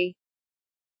country.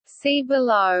 See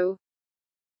below.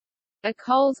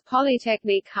 Écoles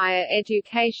polytechniques higher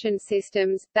education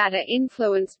systems, that are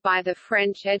influenced by the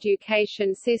French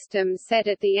education system set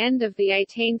at the end of the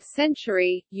 18th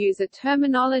century, use a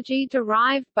terminology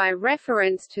derived by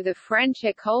reference to the French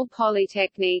École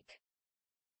polytechnique.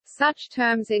 Such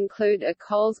terms include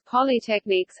Écoles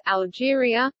polytechniques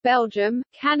Algeria, Belgium,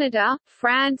 Canada,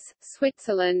 France,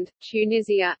 Switzerland,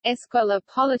 Tunisia, Escola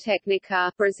Politecnica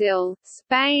Brazil,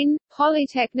 Spain,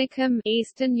 Polytechnicum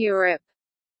Eastern Europe.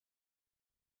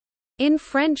 In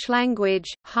French language,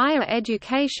 higher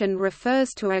education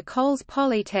refers to écoles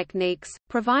polytechniques,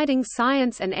 providing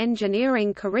science and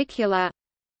engineering curricula.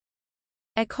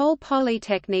 École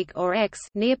polytechnique or Aix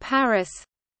near Paris.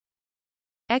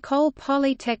 École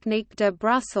polytechnique de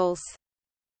Brussels.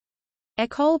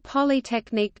 École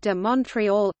polytechnique de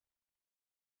Montréal.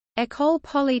 École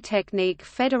polytechnique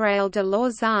fédérale de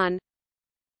Lausanne.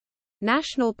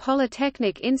 National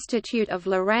Polytechnic Institute of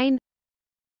Lorraine.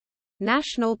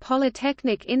 National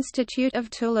Polytechnic Institute of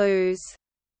Toulouse.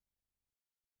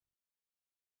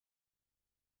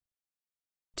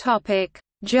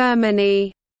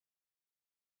 Germany.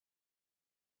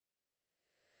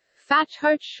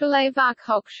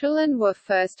 Fachhochschule-Fachhochschulen were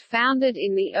first founded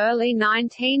in the early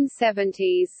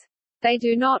 1970s. They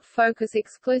do not focus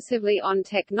exclusively on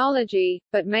technology,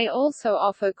 but may also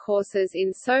offer courses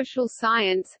in social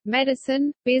science,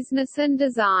 medicine, business and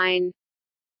design.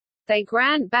 They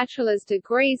grant bachelor's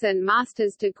degrees and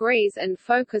master's degrees and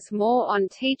focus more on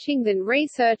teaching than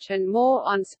research and more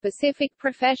on specific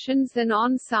professions than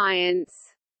on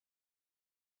science.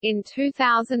 In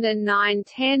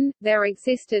 2009-10, there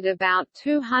existed about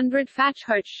 200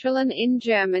 Fachhochschulen in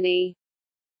Germany.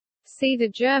 See the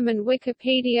German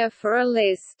Wikipedia for a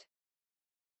list.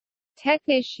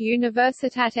 Technische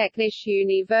Universität, Technische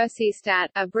Universität,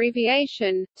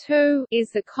 abbreviation, TU,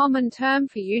 is the common term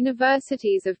for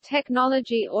universities of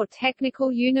technology or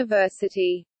technical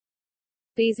university.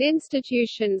 These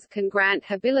institutions can grant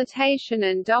habilitation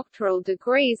and doctoral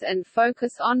degrees and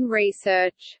focus on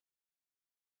research.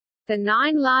 The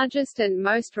 9 largest and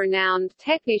most renowned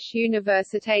Technische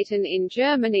Universitäten in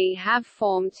Germany have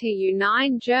formed TU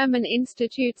 9 German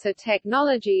Institutes of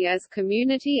Technology as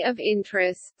community of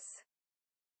interests.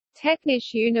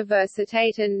 Technische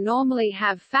Universitäten normally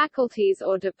have faculties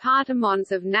or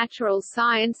departments of natural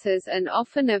sciences and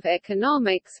often of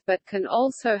economics, but can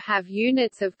also have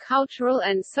units of cultural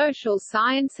and social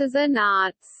sciences and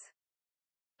arts.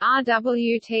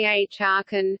 RWTH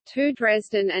Aachen, TU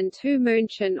Dresden and TU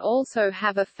München also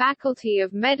have a faculty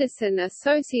of medicine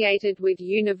associated with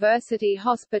university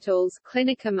hospitals,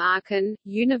 Klinikum Aachen,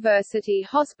 University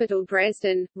Hospital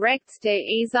Dresden, Rechts der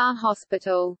Isar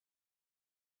Hospital.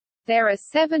 There are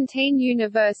 17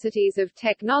 universities of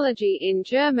technology in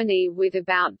Germany with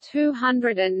about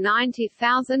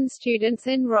 290,000 students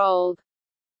enrolled.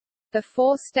 The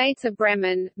 4 states of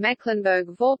Bremen,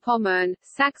 Mecklenburg-Vorpommern,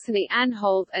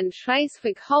 Saxony-Anhalt and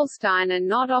Schleswig-Holstein are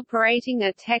not operating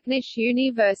a Technische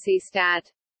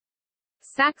Universität.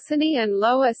 Saxony and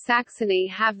Lower Saxony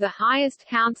have the highest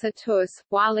counts of TUS,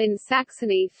 while in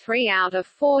Saxony 3 out of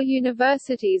 4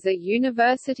 universities are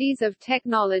universities of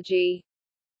technology.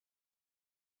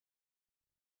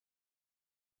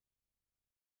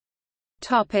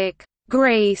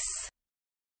 Greece.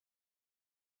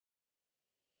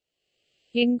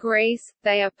 In Greece,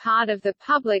 they are part of the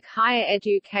public higher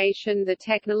education, the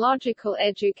Technological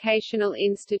Educational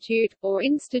Institute, or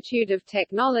Institute of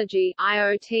Technology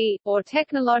 (IoT), or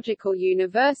Technological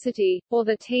University, or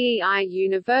the TEI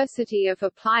University of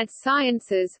Applied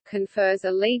Sciences, confers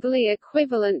a legally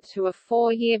equivalent to a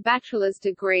 4-year bachelor's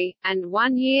degree, and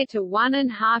 1 year to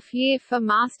 1.5 year for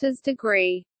master's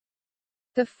degree.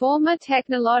 The former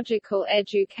Technological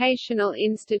Educational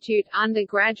Institute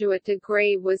undergraduate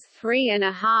degree was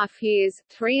 3.5 years,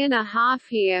 3.5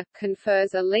 year,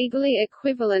 confers a legally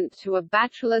equivalent to a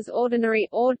bachelor's ordinary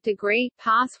Ord degree,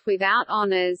 pass without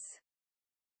honors.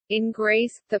 In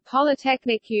Greece, the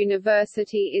Polytechnic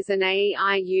University is an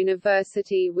AEI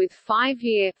university with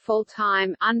 5-year,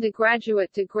 full-time,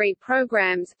 undergraduate degree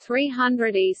programs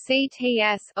 300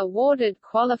 ECTS, awarded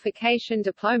qualification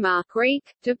diploma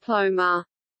Greek, diploma.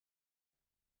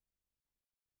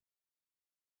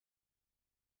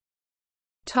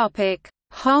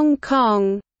 Hong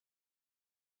Kong.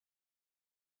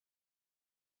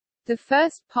 The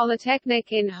first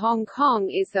polytechnic in Hong Kong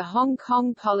is the Hong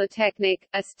Kong Polytechnic,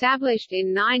 established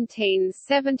in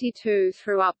 1972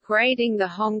 through upgrading the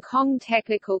Hong Kong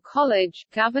Technical College,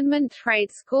 government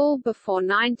trade school before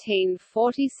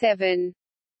 1947.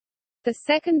 The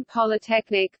second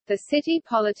polytechnic, the City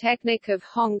Polytechnic of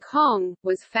Hong Kong,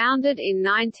 was founded in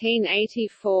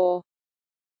 1984.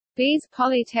 These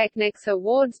polytechnics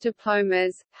awards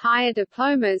diplomas, higher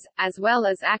diplomas, as well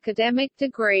as academic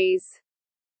degrees.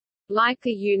 Like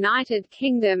the United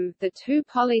Kingdom, the two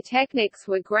polytechnics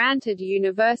were granted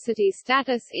university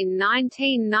status in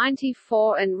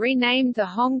 1994 and renamed the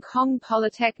Hong Kong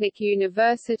Polytechnic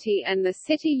University and the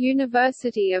City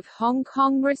University of Hong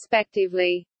Kong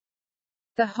respectively.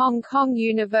 The Hong Kong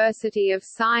University of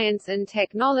Science and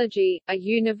Technology, a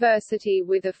university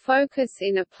with a focus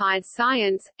in applied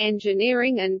science,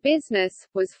 engineering and business,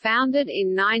 was founded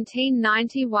in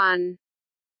 1991.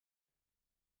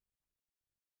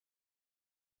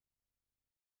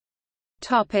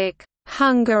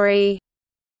 Hungary.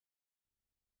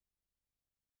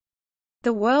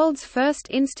 The world's first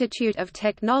institute of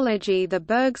technology, the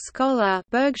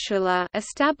Bergschule,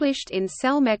 established in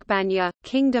Selmecbánya,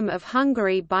 Kingdom of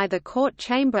Hungary by the Court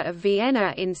Chamber of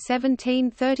Vienna in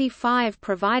 1735,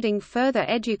 providing further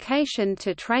education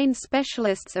to train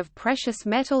specialists of precious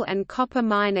metal and copper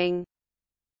mining.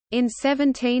 In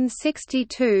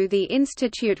 1762 the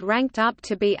institute ranked up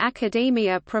to be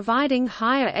academia, providing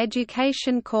higher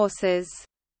education courses.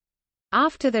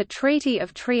 After the Treaty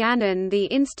of Trianon the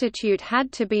institute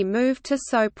had to be moved to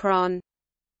Sopron.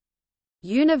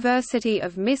 University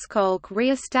of Miskolc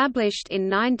re-established in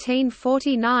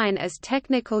 1949 as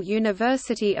Technical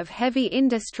University of Heavy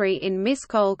Industry in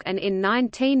Miskolc and in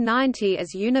 1990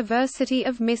 as University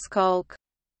of Miskolc.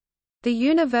 The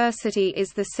university is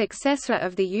the successor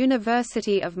of the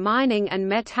University of Mining and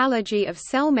Metallurgy of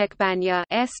Selmecbánya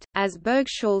Est, as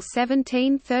Bergschule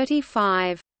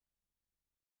 1735.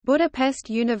 Budapest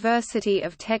University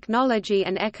of Technology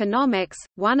and Economics,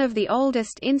 one of the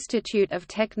oldest institute of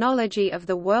technology of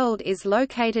the world, is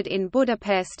located in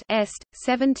Budapest Est,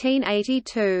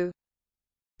 1782.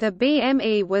 The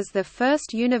BME was the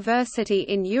first university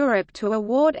in Europe to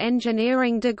award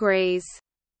engineering degrees.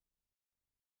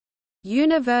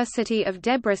 University of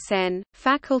Debrecen,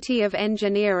 Faculty of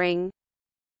Engineering.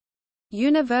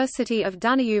 University of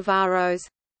Dunaújváros.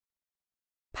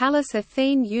 Pallas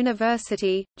Athene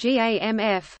University,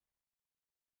 GAMF.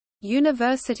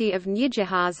 University of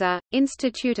Nyíregyháza,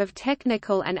 Institute of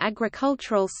Technical and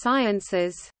Agricultural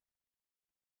Sciences.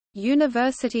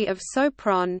 University of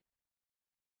Sopron.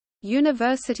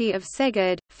 University of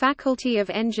Szeged, Faculty of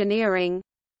Engineering.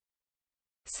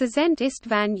 Szent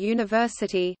István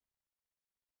University.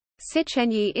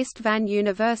 Széchenyi István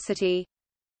University.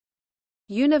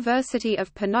 University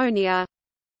of Pannonia.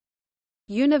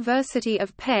 University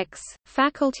of Pécs,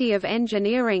 Faculty of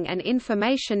Engineering and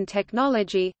Information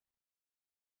Technology.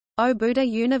 Óbuda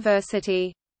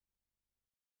University.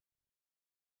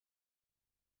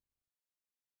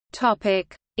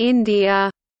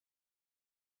 India.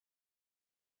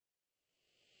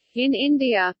 In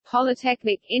India,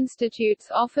 polytechnic institutes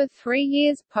offer 3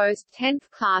 years post-10th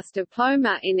class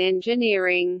diploma in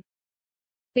engineering.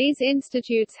 These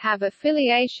institutes have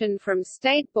affiliation from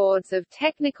state boards of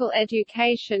technical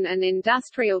education and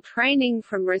industrial training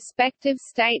from respective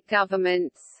state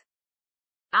governments.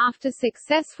 After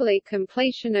successfully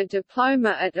completion a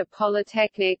diploma at a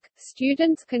polytechnic,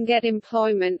 students can get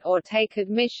employment or take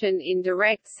admission in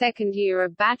direct second year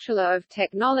of Bachelor of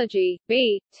Technology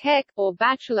 (B. Tech) or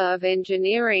Bachelor of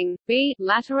Engineering (B.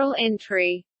 Lateral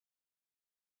Entry).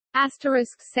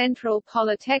 Central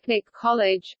Polytechnic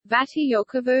College,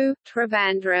 Vatiyokavu,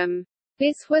 Trivandrum.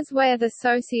 This was where the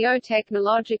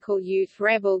Socio-Technological Youth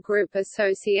Rebel Group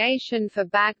Association for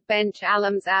Backbench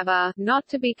Alums ABBA, not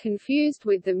to be confused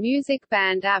with the music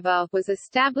band ABBA, was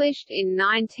established in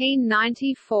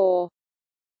 1994.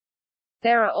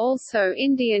 There are also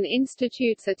Indian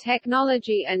Institutes of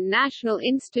Technology and National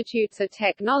Institutes of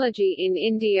Technology in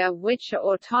India, which are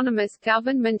autonomous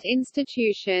government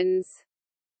institutions.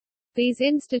 These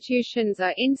institutions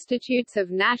are institutes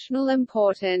of national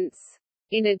importance.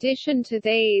 In addition to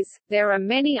these, there are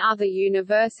many other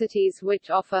universities which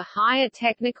offer higher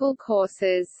technical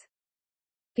courses.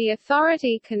 The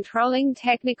authority controlling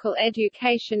technical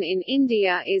education in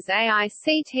India is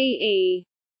AICTE.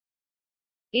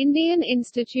 Indian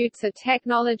Institutes of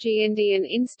Technology, Indian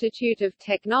Institute of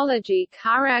Technology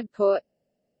Kharagpur,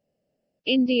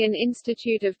 Indian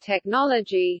Institute of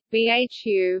Technology,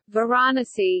 BHU,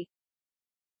 Varanasi,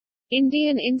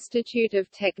 Indian Institute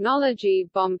of Technology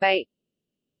Bombay,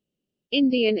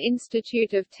 Indian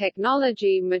Institute of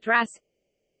Technology Madras,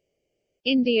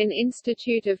 Indian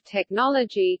Institute of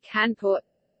Technology Kanpur,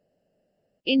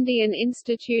 Indian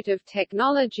Institute of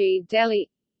Technology Delhi,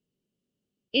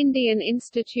 Indian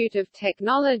Institute of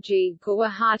Technology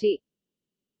Guwahati,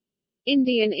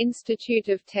 Indian Institute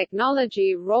of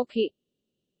Technology Roorkee,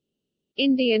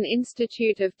 Indian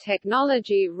Institute of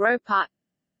Technology Ropar,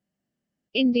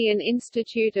 Indian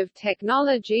Institute of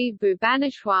Technology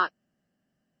Bhubaneswar,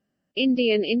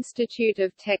 Indian Institute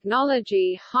of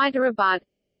Technology Hyderabad,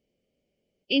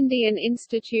 Indian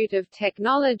Institute of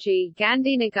Technology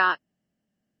Gandhinagar,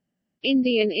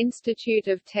 Indian Institute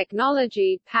of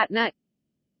Technology Patna,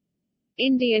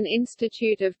 Indian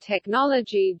Institute of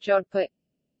Technology Jodhpur,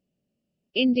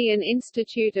 Indian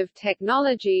Institute of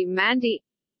Technology Mandi,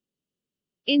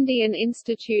 Indian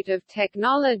Institute of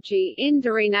Technology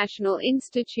Indore, National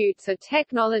Institutes of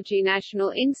Technology,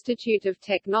 National Institute of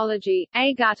Technology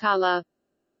Agartala,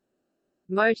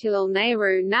 Motilal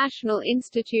Nehru National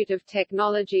Institute of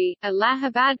Technology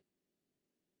Allahabad,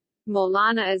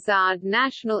 Maulana Azad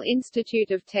National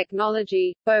Institute of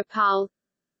Technology Bhopal,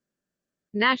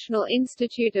 National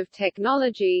Institute of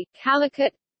Technology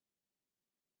Calicut,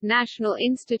 National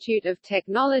Institute of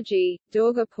Technology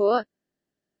Durgapur,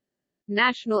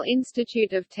 National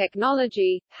Institute of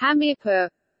Technology Hamirpur,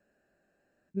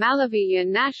 Malaviya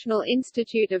National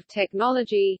Institute of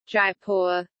Technology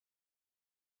Jaipur.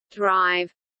 Drive.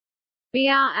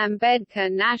 B.R. Ambedkar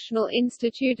National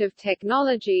Institute of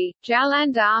Technology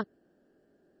Jalandhar,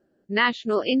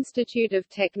 National Institute of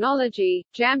Technology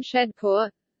Jamshedpur,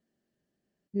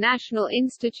 National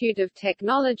Institute of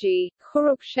Technology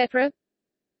Kurukshetra,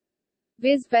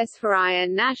 Visvesvaraya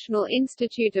National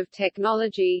Institute of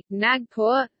Technology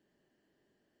Nagpur,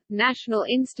 National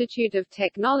Institute of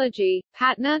Technology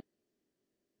Patna,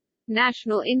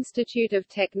 National Institute of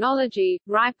Technology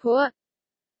Raipur,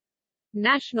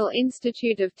 National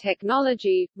Institute of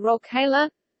Technology Rourkela,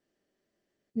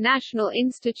 National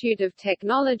Institute of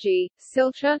Technology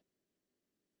Silchar,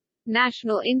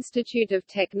 National Institute of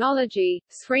Technology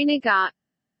Srinagar,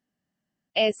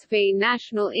 SV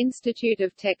National Institute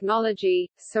of Technology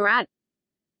Surat,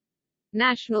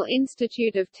 National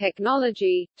Institute of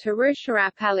Technology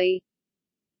Tiruchirappalli,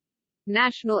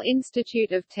 National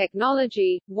Institute of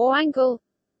Technology Warangal,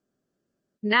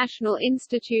 National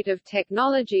Institute of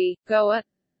Technology Goa,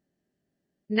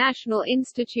 National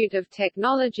Institute of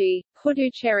Technology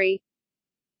Puducherry,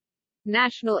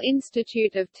 National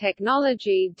Institute of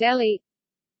Technology Delhi,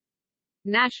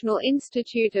 National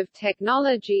Institute of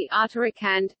Technology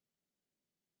Uttarakhand,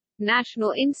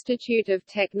 National Institute of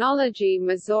Technology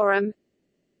Mizoram,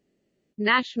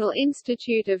 National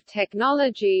Institute of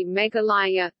Technology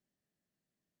Meghalaya,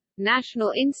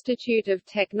 National Institute of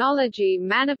Technology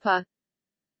Manipur,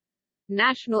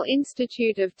 National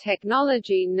Institute of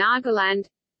Technology Nagaland,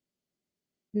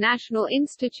 National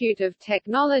Institute of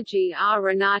Technology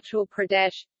Arunachal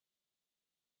Pradesh,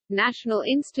 National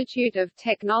Institute of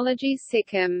Technology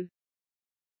Sikkim.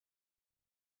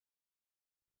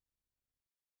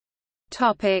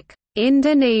 Topic: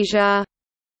 Indonesia.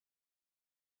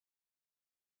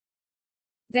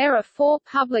 There are 4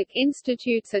 public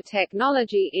institutes of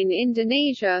technology in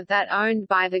Indonesia that are owned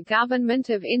by the Government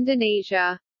of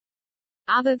Indonesia.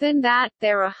 Other than that,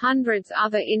 there are hundreds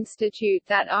other institutes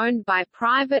that are owned by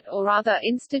private or other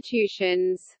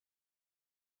institutions.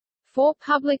 4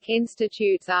 public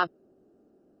institutes are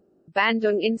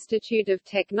Bandung Institute of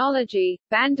Technology,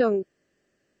 Bandung,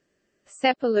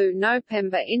 Sepuluh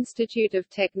November Institute of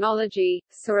Technology,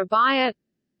 Surabaya,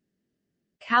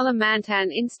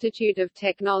 Kalimantan Institute of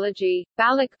Technology,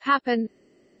 Balikpapan,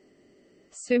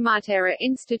 Sumatera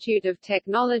Institute of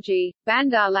Technology,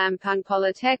 Bandar Lampung.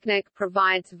 Polytechnic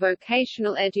provides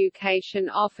vocational education,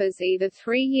 offers either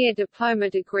 3-year diploma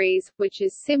degrees, which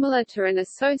is similar to an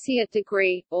associate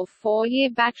degree, or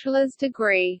 4-year bachelor's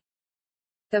degree.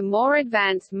 The more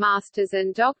advanced master's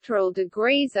and doctoral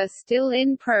degrees are still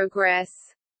in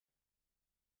progress.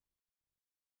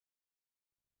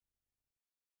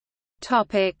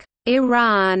 Topic: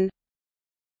 Iran.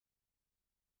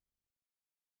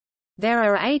 There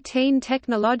are 18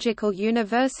 technological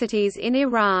universities in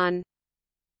Iran.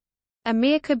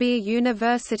 Amirkabir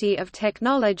University of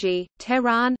Technology,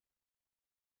 Tehran,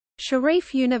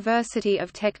 Sharif University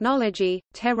of Technology,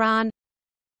 Tehran,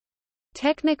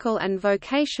 Technical and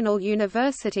Vocational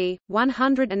University,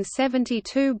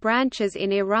 172 branches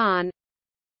in Iran,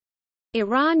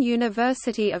 Iran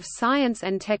University of Science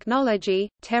and Technology,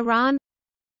 Tehran,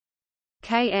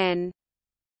 Kn.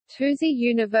 Tusi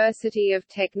University of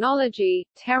Technology,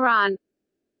 Tehran,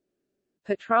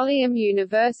 Petroleum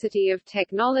University of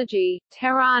Technology,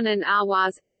 Tehran and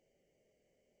Ahwaz,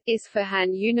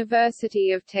 Isfahan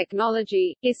University of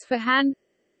Technology, Isfahan,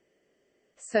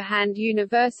 Sahand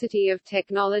University of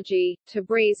Technology,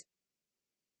 Tabriz,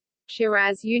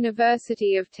 Shiraz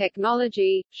University of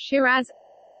Technology, Shiraz,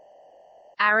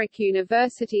 Arak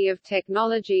University of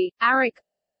Technology, Arak,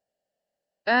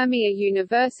 Urmia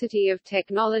University of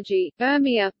Technology,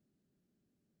 Urmia,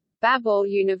 Babel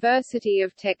University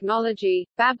of Technology,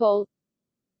 Babel.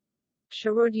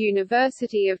 Sharud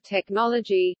University of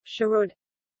Technology, Sharud.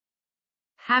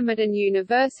 Hamadan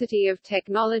University of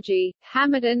Technology,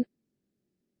 Hamadan.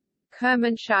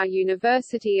 Kermanshah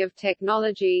University of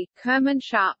Technology,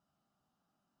 Kermanshah.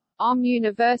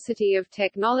 University of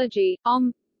Technology,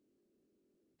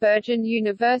 Bergen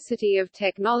University of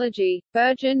Technology,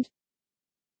 Bergen.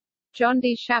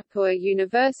 Jondi Shapur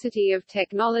University of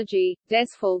Technology,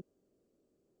 Desfal.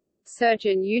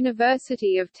 Surgeon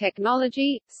University of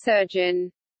Technology,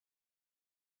 Surgeon.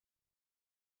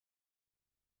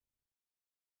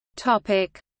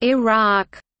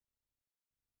 Iraq.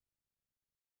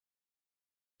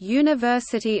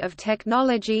 University of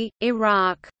Technology,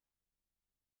 Iraq.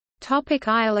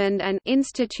 Ireland and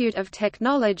Institute of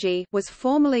Technology was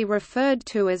formerly referred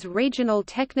to as Regional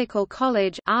Technical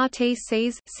College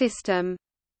 (RTC's) system.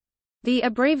 The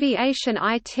abbreviation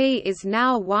IT is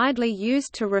now widely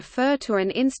used to refer to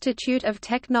an institute of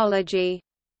technology.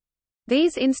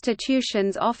 These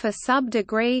institutions offer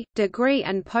sub-degree, degree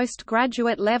and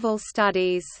postgraduate level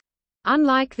studies.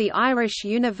 Unlike the Irish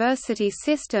university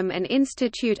system, an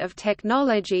Institute of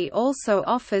Technology also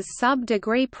offers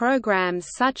sub-degree programs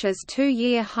such as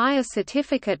two-year higher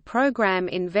certificate program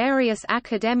in various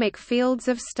academic fields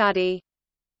of study.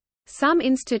 Some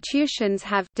institutions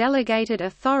have delegated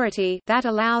authority that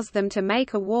allows them to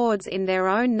make awards in their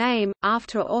own name,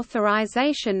 after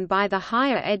authorization by the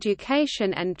Higher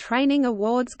Education and Training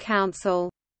Awards Council.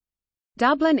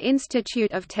 Dublin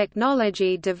Institute of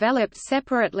Technology developed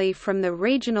separately from the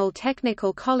Regional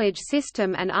Technical College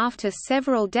system, and after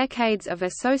several decades of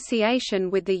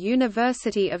association with the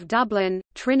University of Dublin,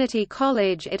 Trinity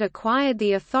College, it acquired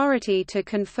the authority to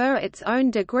confer its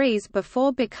own degrees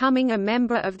before becoming a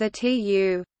member of the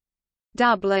TU.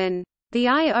 Dublin. The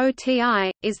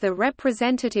IOTI is the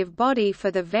representative body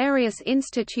for the various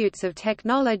institutes of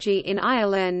technology in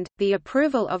Ireland. The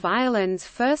approval of Ireland's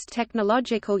first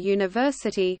technological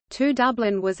university, TU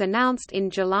Dublin, was announced in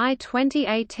July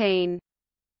 2018.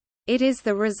 It is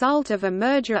the result of a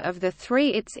merger of the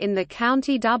three ITs in the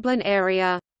County Dublin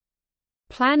area.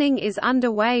 Planning is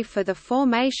underway for the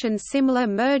formation similar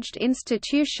merged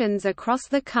institutions across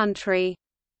the country.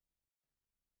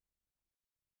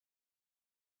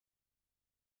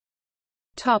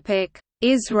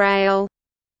 Israel.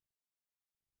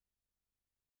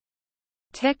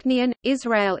 Technion,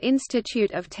 Israel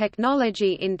Institute of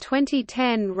Technology in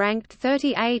 2010 ranked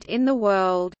 38 in the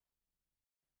world.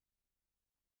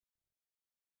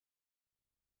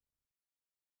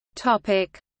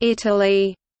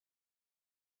 Italy.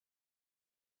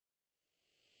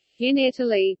 In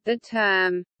Italy, the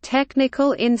term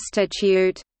technical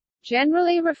institute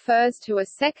generally refers to a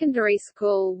secondary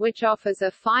school which offers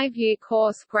a 5-year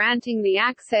course granting the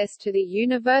access to the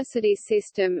university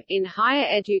system. In higher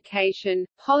education,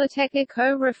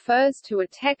 Politecnico refers to a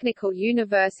technical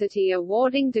university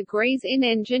awarding degrees in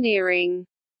engineering.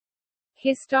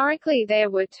 Historically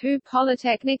there were 2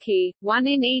 Politecnici, one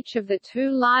in each of the 2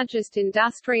 largest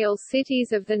industrial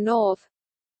cities of the north.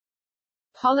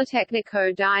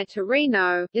 Politecnico di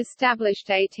Torino, established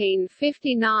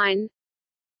 1859.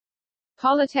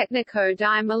 Politecnico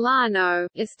di Milano,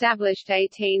 established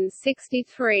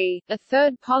 1863, a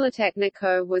third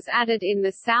Politecnico was added in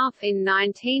the south in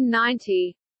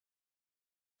 1990.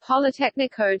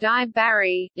 Politecnico di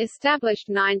Bari, established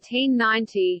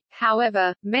 1990,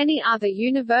 however, many other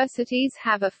universities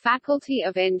have a faculty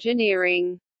of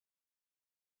engineering.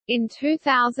 In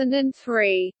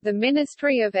 2003, the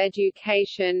Ministry of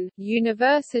Education,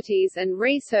 Universities and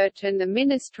Research and the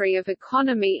Ministry of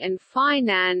Economy and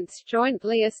Finance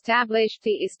jointly established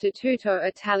the Istituto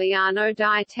Italiano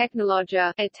di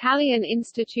Tecnologia, Italian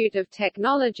Institute of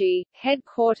Technology,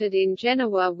 headquartered in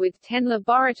Genoa with 10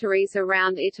 laboratories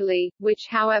around Italy, which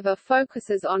however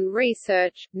focuses on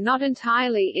research, not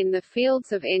entirely in the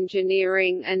fields of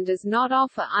engineering, and does not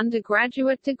offer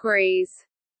undergraduate degrees.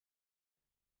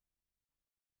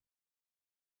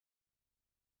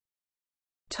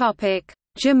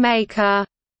 Jamaica.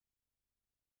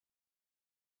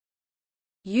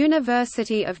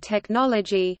 University of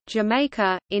Technology,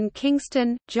 Jamaica, in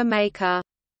Kingston, Jamaica.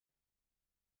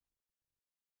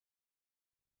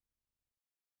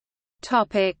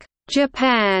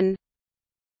 Japan.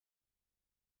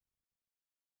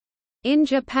 In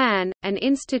Japan, an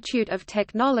institute of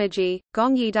technology,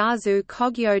 Gongyidazu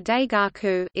Kogyo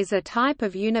Daigaku, is a type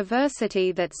of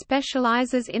university that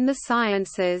specializes in the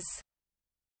sciences.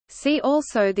 See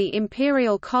also the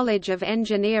Imperial College of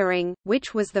Engineering,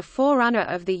 which was the forerunner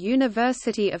of the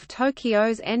University of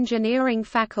Tokyo's engineering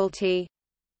faculty.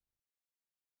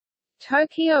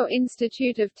 Tokyo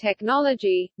Institute of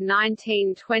Technology,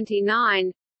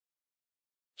 1929.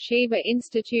 Chiba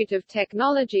Institute of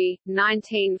Technology,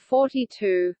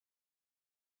 1942.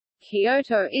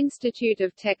 Kyoto Institute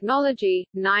of Technology,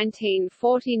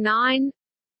 1949.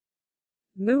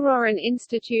 Muroran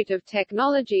Institute of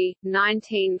Technology,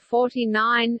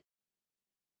 1949.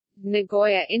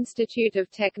 Nagoya Institute of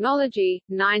Technology,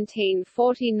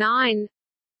 1949.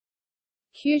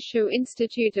 Kyushu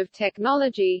Institute of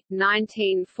Technology,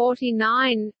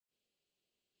 1949.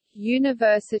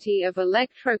 University of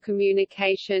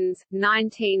Electrocommunications,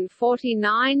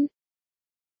 1949.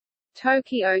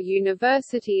 Tokyo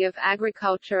University of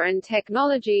Agriculture and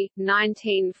Technology,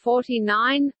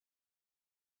 1949.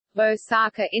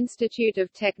 Osaka Institute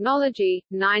of Technology,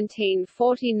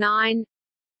 1949.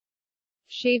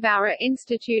 Shibaura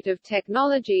Institute of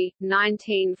Technology,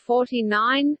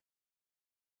 1949.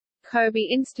 Kobe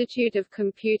Institute of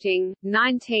Computing,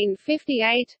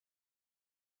 1958.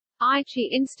 Aichi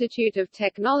Institute of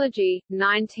Technology,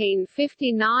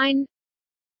 1959.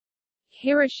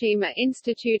 Hiroshima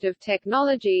Institute of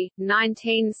Technology,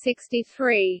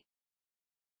 1963.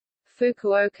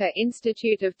 Fukuoka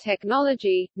Institute of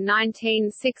Technology,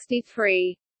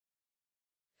 1963.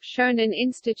 Shonan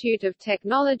Institute of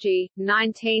Technology,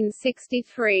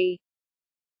 1963.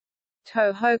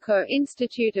 Tohoku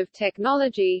Institute of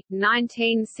Technology,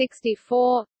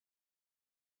 1964.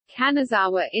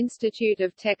 Kanazawa Institute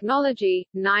of Technology,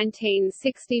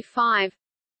 1965.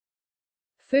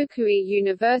 Fukui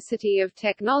University of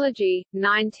Technology,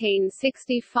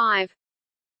 1965.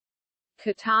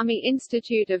 Katami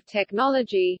Institute of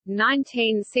Technology,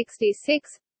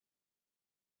 1966.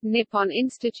 Nippon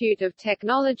Institute of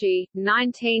Technology,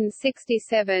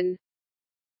 1967.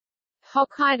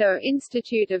 Hokkaido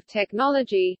Institute of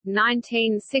Technology,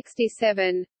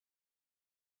 1967.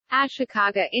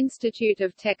 Ashikaga Institute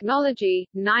of Technology,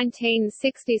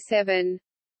 1967.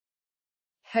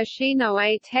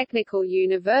 Hoshinoe Technical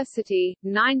University,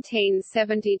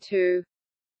 1972.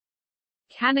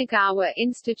 Kanagawa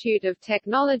Institute of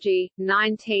Technology,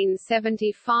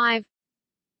 1975.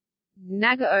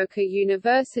 Nagaoka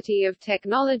University of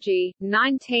Technology,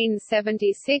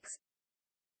 1976.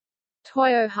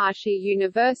 Toyohashi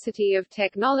University of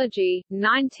Technology,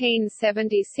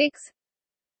 1976.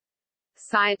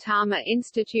 Saitama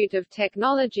Institute of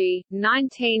Technology,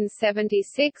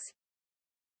 1976.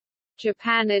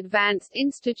 Japan Advanced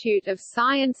Institute of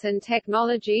Science and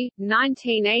Technology,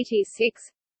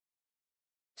 1986.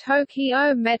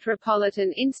 Tokyo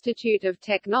Metropolitan Institute of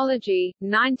Technology,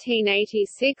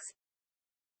 1986.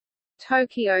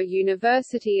 Tokyo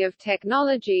University of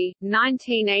Technology,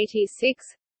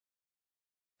 1986.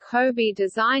 Kobe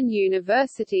Design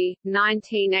University,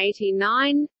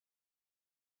 1989.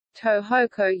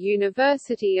 Tohoku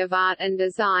University of Art and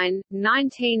Design,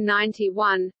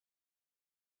 1991.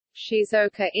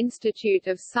 Shizuoka Institute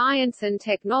of Science and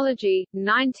Technology,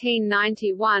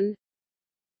 1991.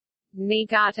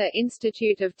 Niigata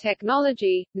Institute of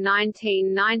Technology,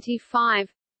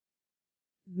 1995.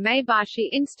 Maebashi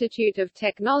Institute of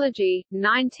Technology,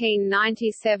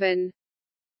 1997.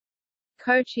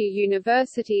 Kochi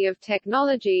University of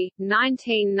Technology,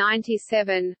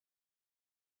 1997.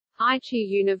 Aichi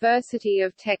University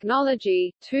of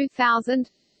Technology,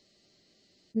 2000.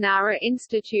 Nara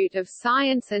Institute of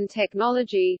Science and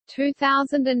Technology,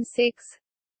 2006.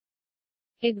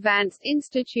 Advanced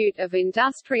Institute of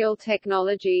Industrial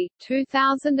Technology,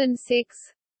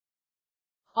 2006.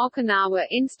 Okinawa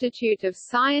Institute of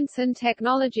Science and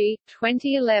Technology,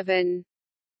 2011.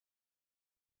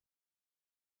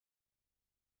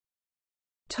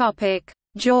 Topic: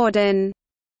 Jordan.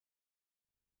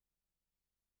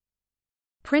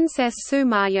 Princess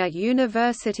Sumaya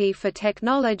University for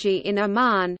Technology in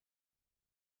Amman.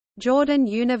 Jordan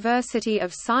University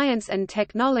of Science and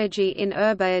Technology in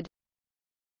Irbid.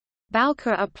 Balkh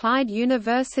Applied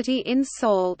University in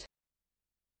Salt.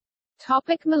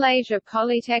 Topic: Malaysia.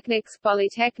 Polytechnics.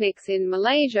 Polytechnics in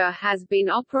Malaysia has been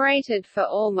operated for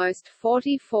almost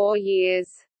 44 years.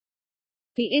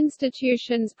 The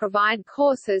institutions provide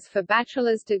courses for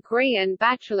bachelor's degree and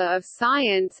Bachelor of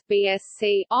Science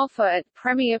 (BSc) offer at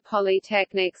Premier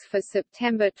Polytechnics for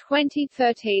September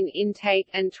 2013 intake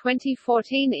and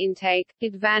 2014 intake,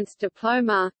 Advanced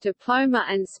Diploma, Diploma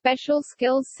and Special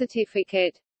Skills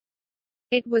Certificate.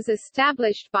 It was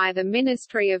established by the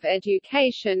Ministry of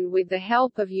Education with the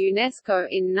help of UNESCO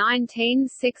in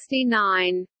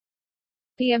 1969.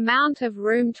 The amount of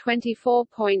room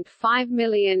 $24.5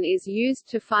 million is used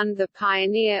to fund the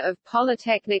Pioneer of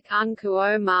Polytechnic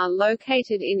Ungku Omar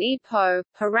located in Ipoh,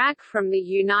 Perak from the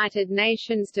United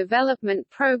Nations Development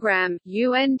Programme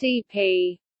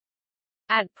 (UNDP).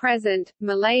 At present,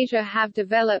 Malaysia have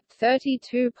developed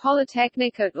 32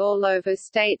 polytechnic at all over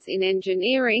states in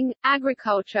engineering,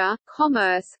 agriculture,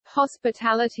 commerce,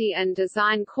 hospitality and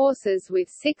design courses with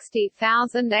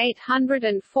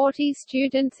 60,840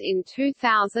 students in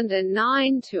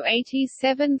 2009 to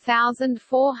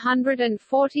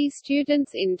 87,440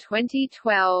 students in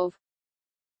 2012.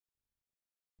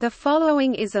 The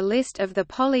following is a list of the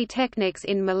polytechnics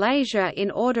in Malaysia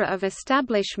in order of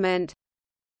establishment.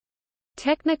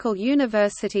 Technical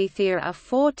University. There are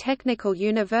 4 technical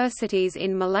universities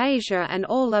in Malaysia and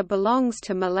all belongs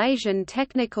to Malaysian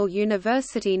Technical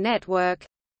University Network.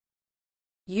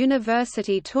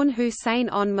 University Tun Hussein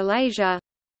on Malaysia,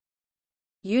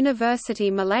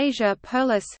 University Malaysia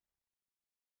Perlis,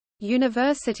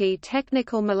 University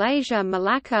Technical Malaysia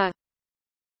Malacca,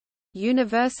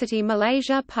 University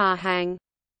Malaysia Pahang.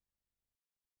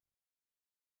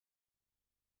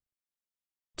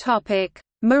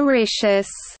 Mauritius.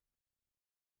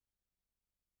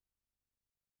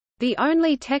 The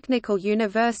only technical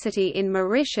university in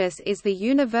Mauritius is the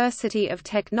University of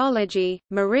Technology,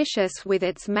 Mauritius, with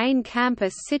its main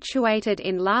campus situated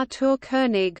in La Tour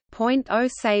Koenig, Point aux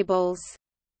Sables.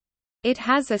 It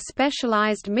has a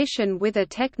specialized mission with a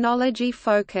technology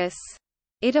focus.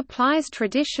 It applies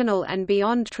traditional and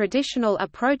beyond traditional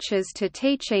approaches to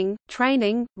teaching,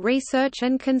 training, research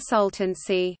and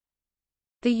consultancy.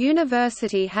 The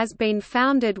university has been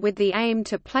founded with the aim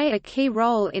to play a key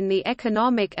role in the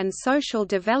economic and social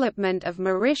development of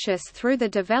Mauritius through the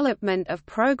development of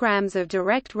programs of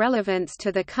direct relevance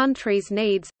to the country's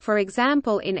needs, for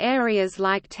example in areas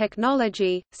like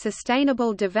technology,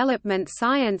 sustainable development,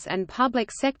 science and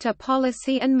public sector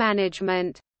policy and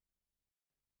management.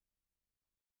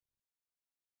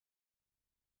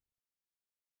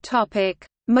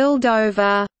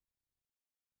 Moldova.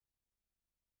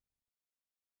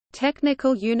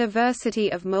 Technical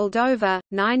University of Moldova,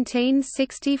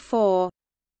 1964.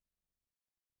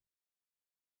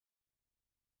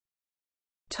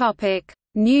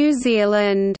 New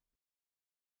Zealand.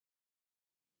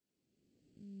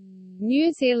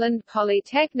 New Zealand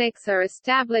polytechnics are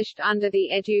established under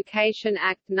the Education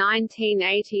Act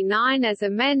 1989 as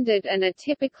amended and are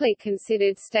typically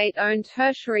considered state-owned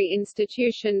tertiary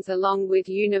institutions along with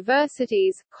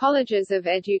universities, colleges of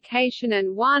education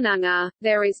and wānanga.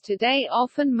 There is today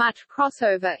often much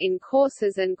crossover in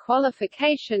courses and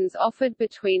qualifications offered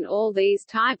between all these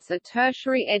types of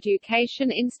tertiary education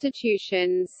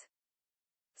institutions.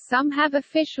 Some have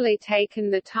officially taken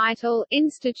the title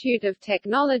Institute of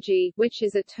Technology, which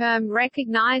is a term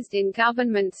recognized in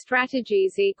government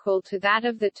strategies equal to that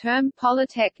of the term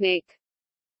polytechnic.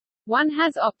 One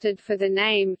has opted for the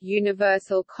name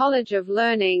Universal College of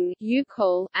Learning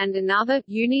 (UCL) and another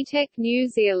Unitec New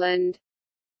Zealand.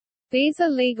 These are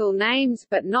legal names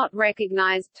but not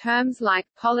recognized terms like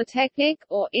polytechnic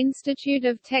or Institute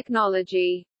of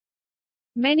Technology.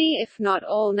 Many if not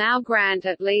all now grant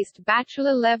at least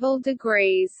bachelor-level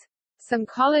degrees. Some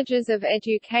colleges of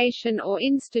education or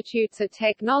institutes of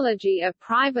technology are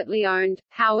privately owned,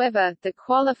 however, the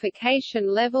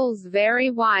qualification levels vary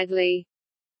widely.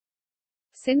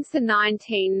 Since the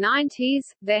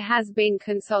 1990s, there has been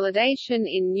consolidation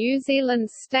in New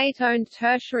Zealand's state-owned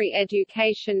tertiary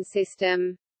education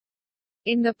system.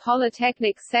 In the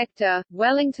polytechnic sector,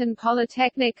 Wellington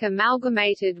Polytechnic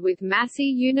amalgamated with Massey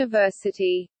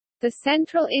University. The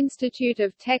Central Institute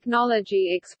of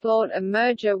Technology explored a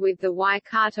merger with the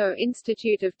Waikato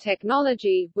Institute of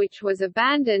Technology, which was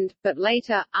abandoned, but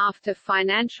later, after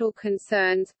financial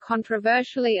concerns,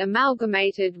 controversially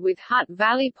amalgamated with Hutt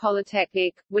Valley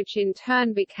Polytechnic, which in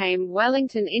turn became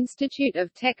Wellington Institute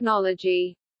of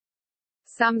Technology.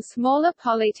 Some smaller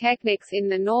polytechnics in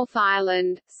the North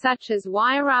Island, such as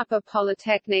Wairarapa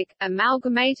Polytechnic,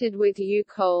 amalgamated with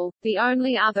UCL. The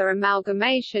only other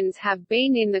amalgamations have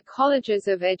been in the colleges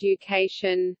of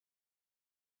education.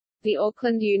 The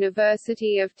Auckland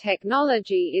University of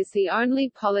Technology is the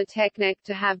only polytechnic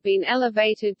to have been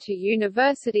elevated to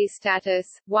university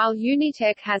status, while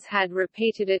Unitec has had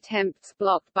repeated attempts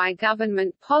blocked by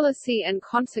government policy and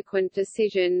consequent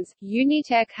decisions.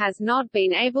 Unitec has not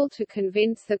been able to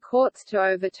convince the courts to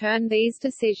overturn these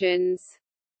decisions.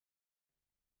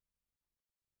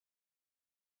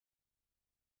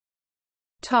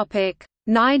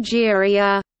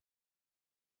 Nigeria.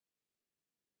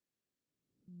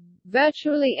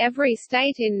 Virtually every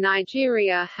state in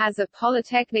Nigeria has a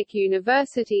polytechnic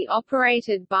university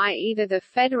operated by either the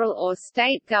federal or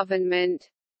state government.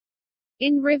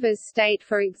 In Rivers State,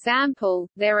 for example,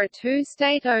 there are two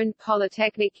state-owned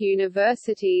polytechnic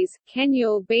universities,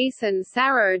 Kenyul Beeson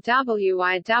Saro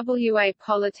Wiwa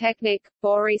Polytechnic,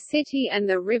 Bori City, and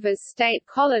the Rivers State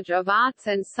College of Arts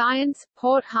and Science,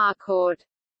 Port Harcourt.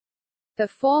 The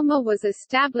former was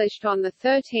established on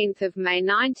 13 May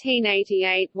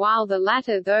 1988 while the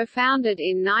latter, though founded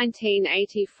in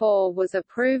 1984, was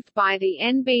approved by the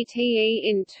NBTE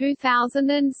in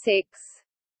 2006.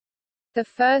 The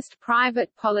first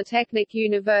private polytechnic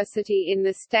university in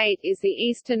the state is the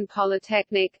Eastern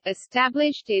Polytechnic,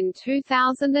 established in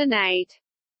 2008.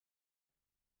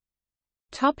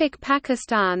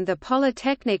 Pakistan. The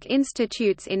polytechnic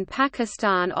institutes in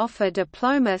Pakistan offer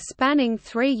diploma spanning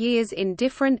 3 years in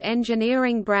different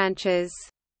engineering branches.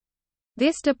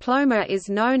 This diploma is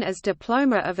known as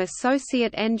Diploma of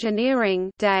Associate Engineering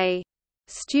 (DAE).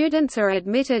 Students are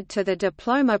admitted to the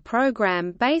diploma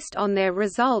program based on their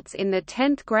results in the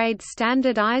 10th grade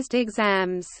standardized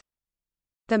exams.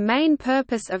 The main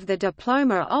purpose of the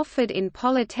diploma offered in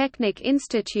polytechnic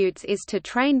institutes is to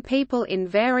train people in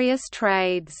various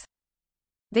trades.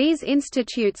 These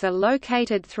institutes are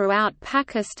located throughout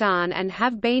Pakistan and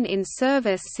have been in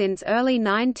service since early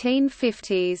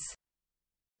 1950s.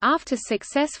 After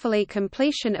successfully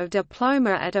completion of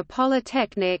diploma at a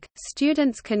polytechnic,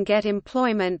 students can get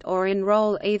employment or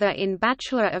enroll either in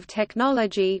Bachelor of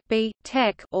Technology (B.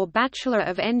 Tech) or Bachelor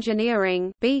of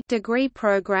Engineering (B. Degree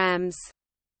programs.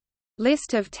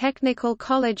 List of technical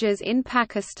colleges in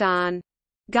Pakistan.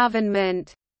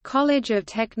 Government. College of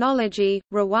Technology,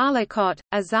 Rawalakot,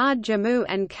 Azad Jammu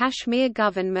and Kashmir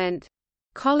Government.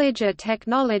 College of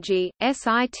Technology,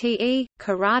 SITE,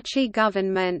 Karachi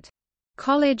Government.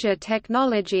 College of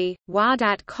Technology,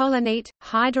 Wadat Colonate,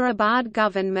 Hyderabad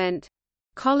Government.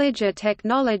 College of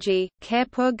Technology,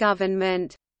 Khairpur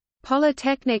Government.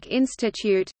 Polytechnic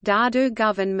Institute, Dadu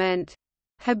Government.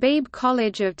 Habib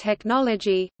College of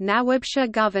Technology,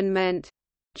 Nawabshah Government.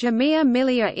 Jamia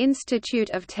Millia Institute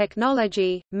of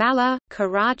Technology, Malla,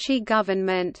 Karachi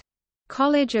Government.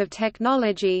 College of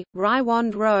Technology,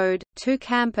 Raiwand Road, 2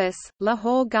 Campus,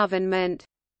 Lahore Government.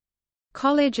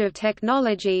 College of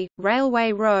Technology,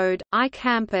 Railway Road, I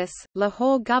Campus,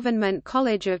 Lahore Government.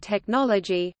 College of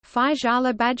Technology,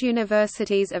 Faisalabad.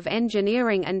 Universities of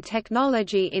Engineering and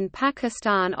Technology in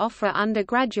Pakistan offer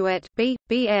undergraduate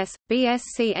BS,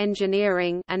 BSc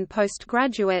Engineering and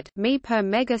postgraduate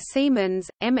Mega Siemens,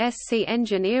 MSc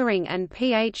Engineering and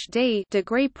PhD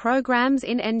degree programs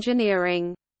in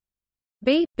engineering.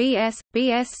 BS,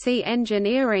 BSc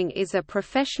Engineering is a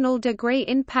professional degree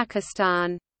in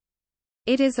Pakistan.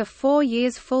 It is a 4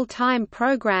 years full-time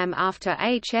program after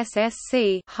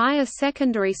HSSC Higher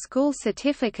Secondary School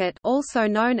Certificate, also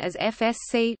known as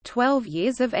FSC, 12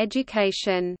 years of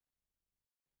education.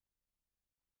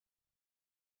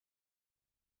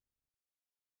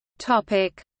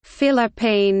 Topic: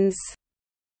 Philippines.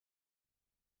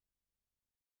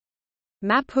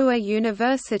 Mapua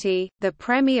University, the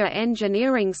premier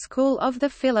engineering school of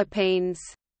the Philippines.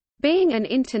 Being an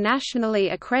internationally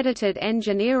accredited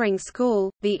engineering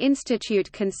school, the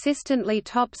institute consistently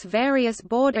tops various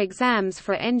board exams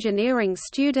for engineering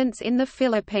students in the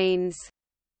Philippines.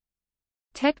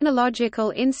 Technological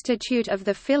Institute of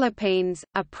the Philippines,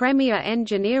 a premier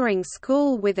engineering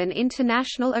school with an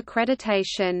international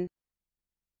accreditation.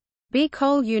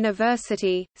 Bicol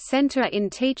University, Center in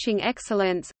Teaching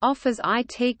Excellence, offers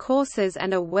IT courses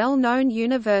and a well-known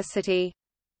university.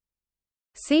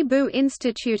 Cebu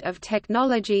Institute of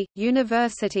Technology,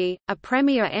 University, a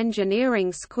premier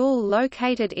engineering school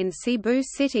located in Cebu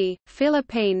City,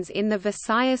 Philippines in the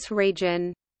Visayas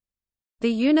region.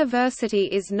 The university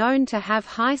is known to have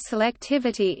high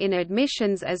selectivity in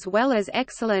admissions as well as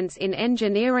excellence in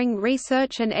engineering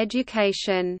research and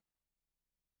education.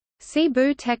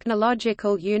 Cebu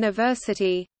Technological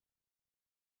University,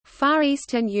 Far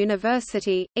Eastern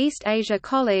University, East Asia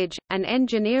College, an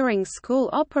engineering school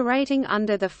operating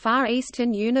under the Far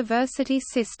Eastern University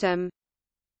system.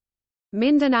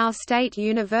 Mindanao State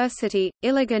University,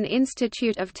 Iligan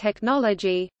Institute of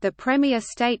Technology, the premier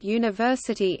state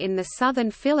university in the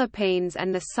southern Philippines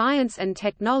and the science and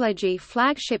technology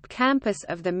flagship campus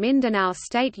of the Mindanao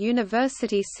State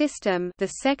University system, the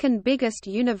second biggest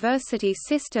university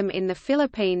system in the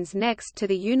Philippines next to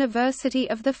the University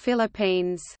of the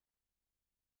Philippines.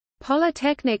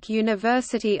 Polytechnic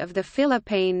University of the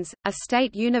Philippines, a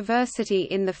state university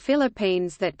in the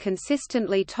Philippines that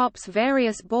consistently tops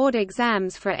various board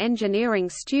exams for engineering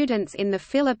students in the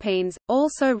Philippines,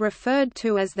 also referred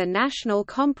to as the National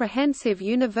Comprehensive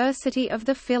University of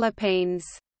the Philippines.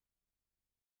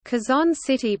 Kazan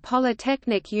City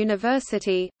Polytechnic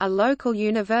University, a local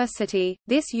university,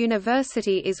 this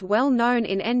university is well known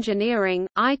in engineering,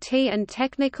 IT and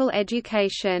technical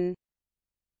education.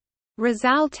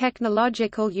 Rizal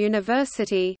Technological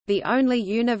University, the only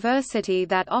university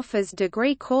that offers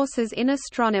degree courses in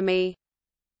astronomy.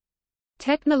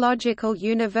 Technological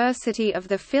University of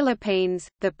the Philippines,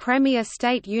 the premier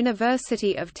state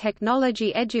university of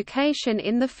technology education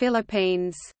in the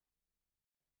Philippines.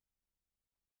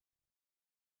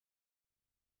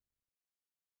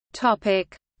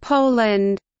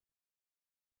 Poland.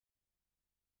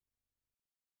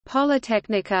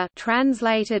 Polytechnica,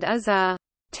 translated as a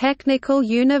technical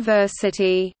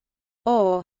university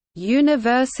or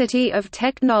University of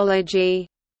Technology,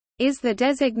 is the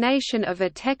designation of a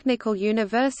technical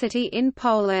university in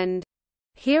Poland.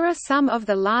 Here are some of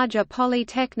the larger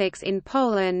polytechnics in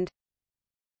Poland: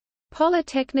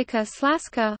 Politechnika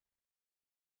Śląska,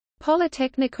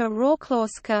 Politechnika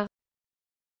Wrocławska,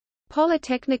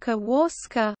 Politechnika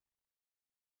Warska,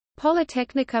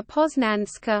 Politechnika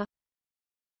Poznańska,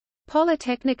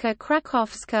 Politechnika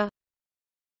Krakowska,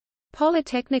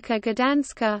 Politechnika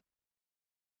Gdańska,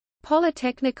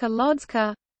 Politechnika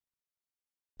Łódzka,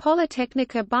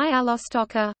 Politechnika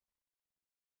Białostocka,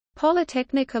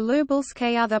 Politechnika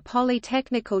Lubelska. Other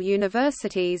polytechnical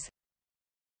universities: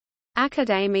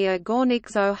 Akademia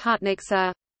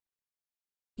Górniczo-Hutnicza,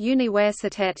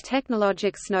 Uniwersytet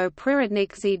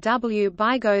Technologiczno-Przyrodniczy w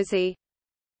Bydgoszczy,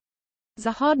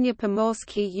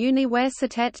 Zachodniopomorski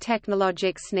Uniwersytet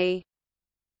Technologiczny.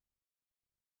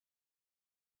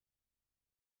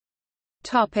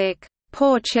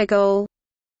 Portugal.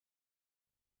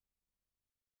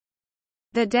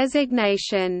 The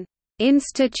designation,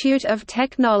 Institute of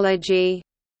Technology,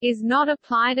 is not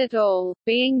applied at all,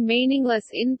 being meaningless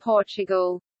in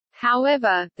Portugal.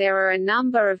 However, there are a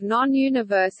number of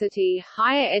non-university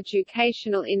higher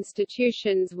educational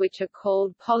institutions which are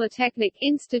called polytechnic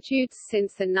institutes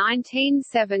since the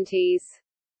 1970s.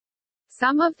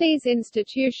 Some of these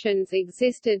institutions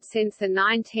existed since the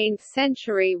 19th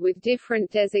century with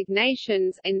different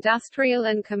designations: industrial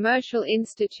and commercial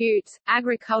institutes,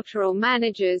 agricultural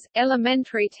managers,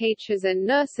 elementary teachers and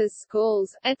nurses'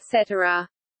 schools, etc.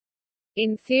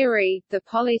 In theory, the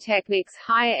Polytechnic's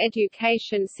higher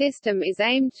education system is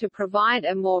aimed to provide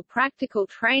a more practical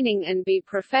training and be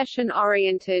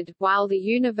profession-oriented, while the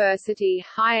university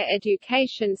higher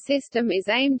education system is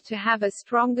aimed to have a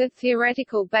stronger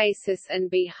theoretical basis and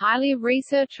be highly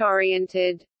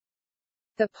research-oriented.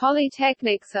 The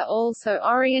polytechnics are also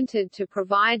oriented to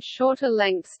provide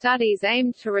shorter-length studies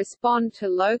aimed to respond to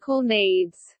local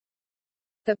needs.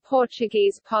 The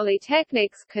Portuguese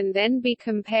polytechnics can then be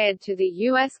compared to the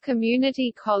U.S.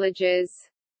 community colleges.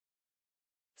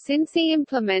 Since the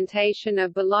implementation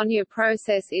of Bologna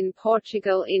process in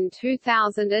Portugal in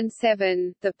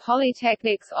 2007, the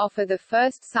polytechnics offer the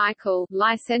first cycle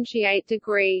licentiate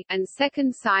degree and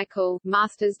second cycle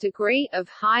master's degree of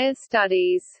higher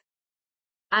studies.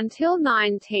 Until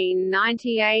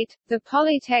 1998, the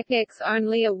polytechnics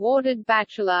only awarded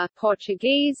bachelor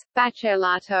Portuguese,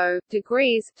 bacharelato,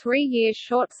 degrees 3-year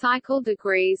short-cycle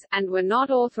degrees, and were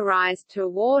not authorized to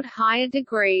award higher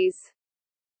degrees.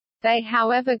 They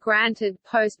however granted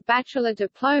post-bachelor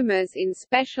diplomas in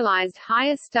specialized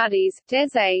higher studies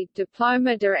 (DESE,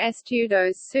 Diploma de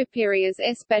Estudos Superiores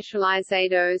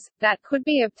Especializados), that could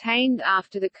be obtained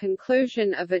after the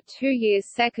conclusion of a 2-year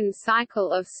second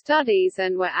cycle of studies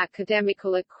and were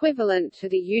academical equivalent to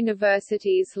the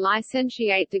university's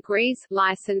licentiate degrees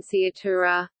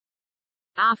licenciatura.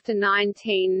 After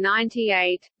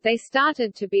 1998, they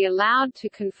started to be allowed to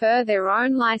confer their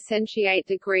own licentiate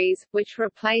degrees, which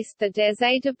replaced the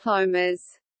DESE diplomas.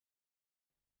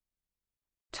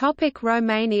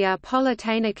 Romania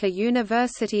Politehnica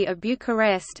University of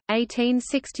Bucharest,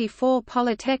 1864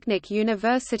 Polytechnic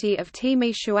University of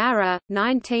Timișoara,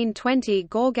 1920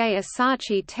 Gheorghe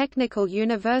Isaci Technical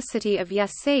University of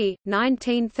Iași,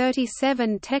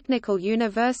 1937 Technical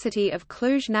University of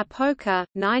Cluj-Napoca,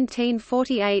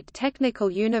 1948 Technical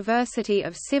University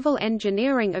of Civil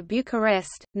Engineering of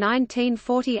Bucharest,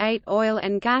 1948 Oil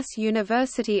and Gas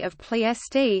University of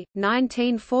Ploiești,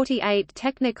 1948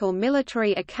 Technical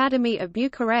Military Academy of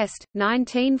Bucharest,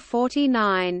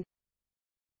 1949.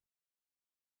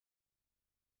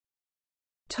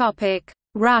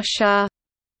 Russia.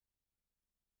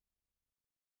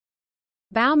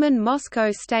 Bauman Moscow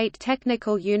State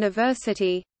Technical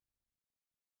University,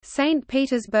 St.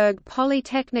 Petersburg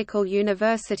Polytechnical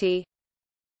University,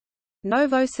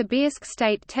 Novosibirsk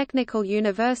State Technical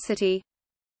University,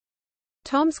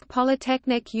 Tomsk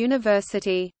Polytechnic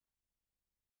University.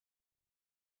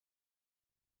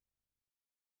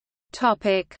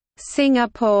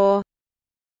 Singapore.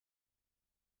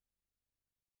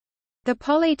 The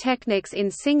polytechnics in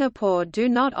Singapore do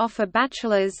not offer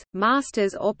bachelor's,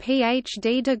 master's or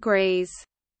PhD degrees.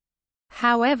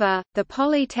 However, the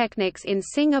Polytechnics in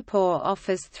Singapore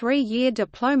offers 3-year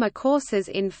diploma courses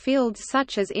in fields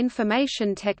such as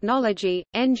information technology,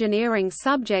 engineering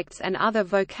subjects and other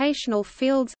vocational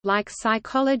fields, like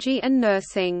psychology and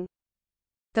nursing.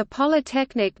 The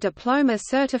Polytechnic Diploma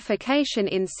certification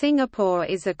in Singapore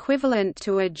is equivalent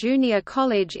to a junior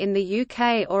college in the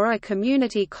UK or a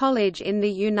community college in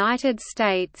the United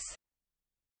States.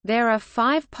 There are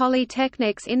 5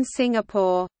 polytechnics in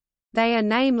Singapore. They are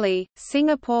namely,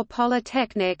 Singapore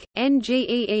Polytechnic,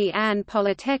 NGEE An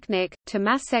Polytechnic,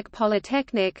 Temasek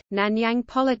Polytechnic, Nanyang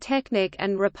Polytechnic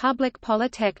and Republic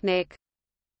Polytechnic.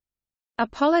 A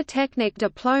polytechnic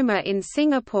diploma in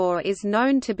Singapore is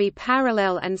known to be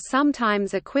parallel and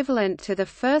sometimes equivalent to the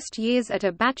first years at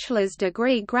a bachelor's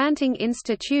degree granting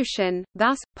institution.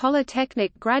 Thus,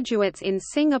 polytechnic graduates in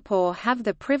Singapore have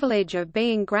the privilege of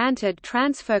being granted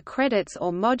transfer credits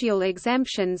or module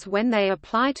exemptions when they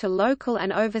apply to local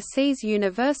and overseas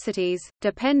universities,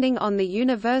 depending on the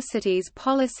university's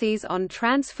policies on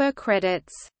transfer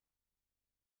credits.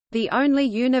 The only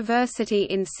university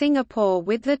in Singapore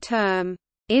with the term,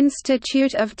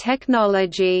 Institute of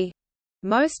Technology,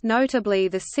 most notably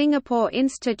the Singapore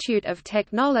Institute of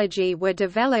Technology, were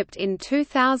developed in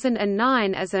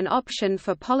 2009 as an option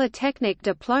for polytechnic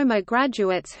diploma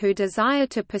graduates who desire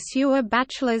to pursue a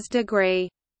bachelor's degree.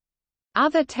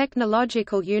 Other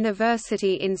technological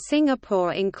university in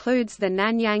Singapore includes the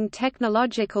Nanyang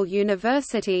Technological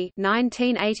University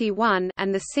 1981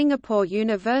 and the Singapore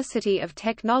University of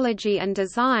Technology and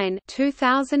Design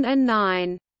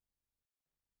 2009.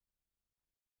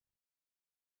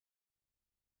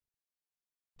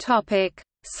 Topic: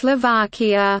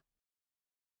 Slovakia.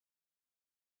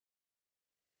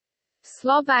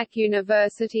 Slovak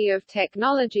University of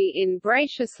Technology in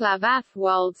Bratislava,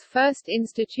 world's first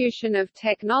institution of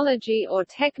technology or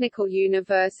technical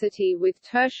university with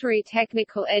tertiary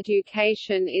technical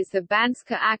education, is the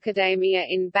Banská Akadémia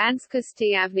in Banská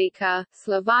Štiavnica,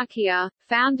 Slovakia,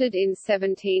 founded in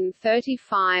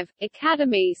 1735,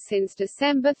 academy since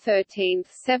December 13,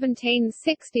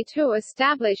 1762,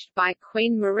 established by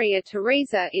Queen Maria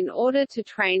Theresa in order to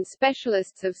train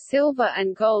specialists of silver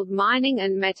and gold mining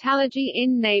and metallurgy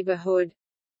in neighborhood.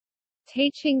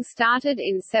 Teaching started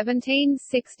in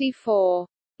 1764.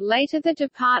 Later the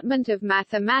Department of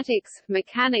Mathematics,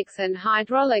 Mechanics and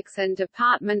Hydraulics and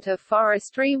Department of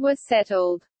Forestry were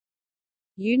settled.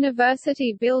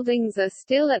 University buildings are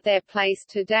still at their place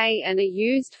today and are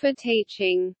used for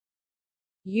teaching.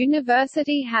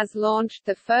 University has launched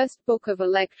the first book of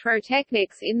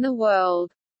electrotechnics in the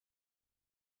world.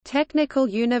 Technical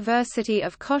University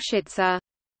of Košice,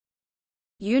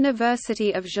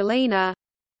 University of Žilina,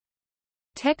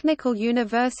 Technical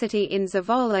University in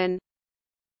Zvolen,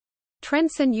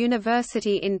 Trenčín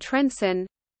University in Trenčín,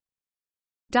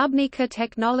 Dubnica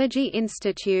Technology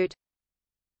Institute.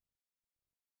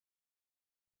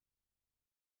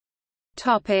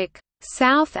 Topic: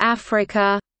 South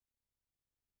Africa.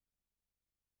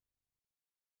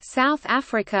 South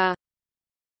Africa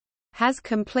has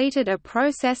completed a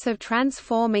process of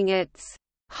transforming its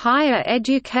higher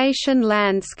education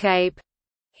landscape.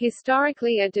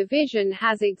 Historically, a division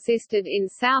has existed in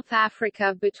South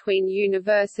Africa between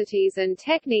universities and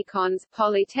technikons,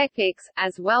 polytechnics,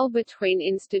 as well between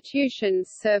institutions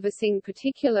servicing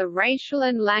particular racial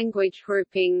and language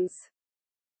groupings.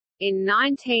 In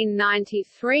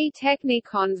 1993,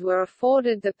 technikons were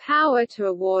afforded the power to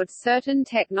award certain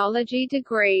technology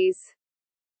degrees.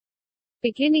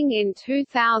 Beginning in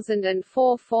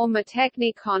 2004, former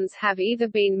technikons have either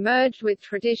been merged with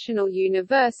traditional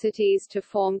universities to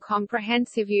form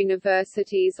comprehensive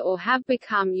universities or have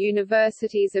become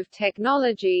universities of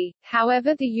technology.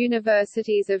 However, the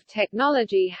universities of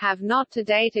technology have not to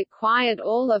date acquired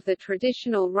all of the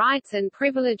traditional rights and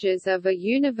privileges of a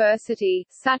university,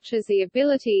 such as the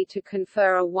ability to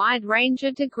confer a wide range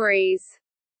of degrees.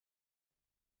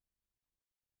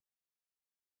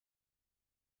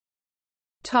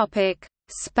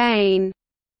 Spain.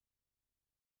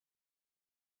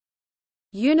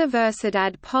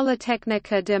 Universidad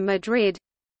Politécnica de Madrid,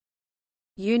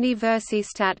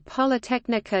 Universitat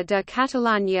Politécnica de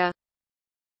Catalunya,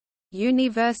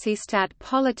 Universitat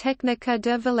Politécnica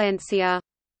de Valencia.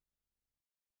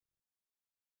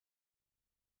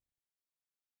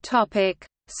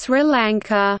 Sri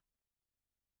Lanka.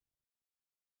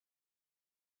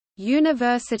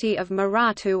 University of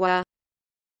Maratua,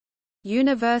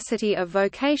 University of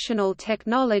Vocational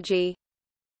Technology,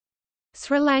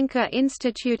 Sri Lanka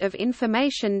Institute of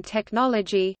Information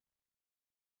Technology,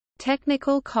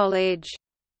 Technical College.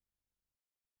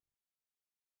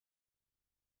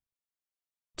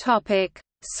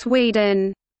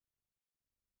 Sweden.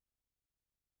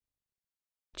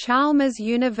 Chalmers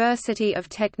University of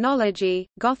Technology,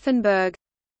 Gothenburg.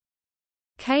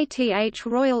 KTH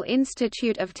Royal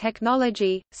Institute of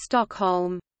Technology,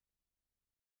 Stockholm.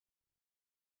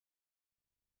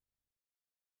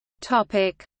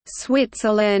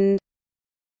 Switzerland.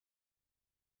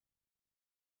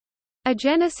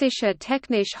 Agenische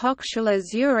Technische Hochschule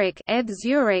Zürich, ETH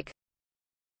Zurich.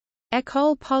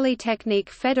 École Polytechnique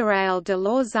Fédérale de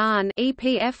Lausanne,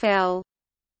 EPFL.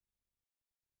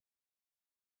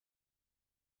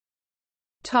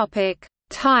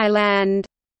 Thailand.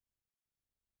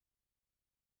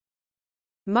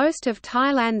 Most of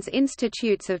Thailand's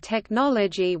institutes of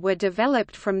technology were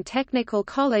developed from technical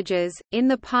colleges, in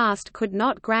the past could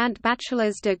not grant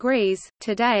bachelor's degrees,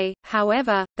 today,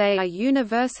 however, they are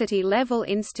university-level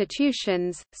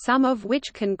institutions, some of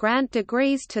which can grant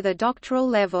degrees to the doctoral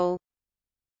level.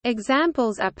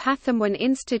 Examples are Pathamwan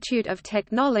Institute of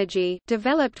Technology,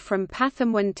 developed from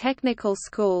Pathamwan Technical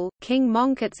School, King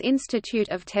Mongkut's Institute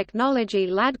of Technology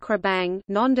Ladkrabang,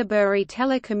 Nondaburi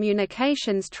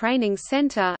Telecommunications Training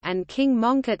Center, and King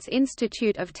Mongkut's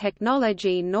Institute of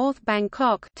Technology North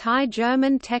Bangkok, Thai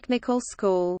German Technical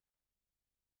School.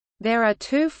 There are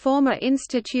two former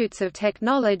institutes of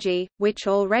technology, which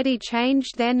already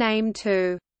changed their name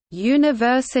to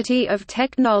University of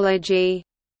Technology.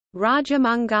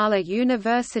 Rajamangala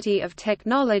University of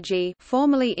Technology,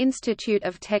 formerly Institute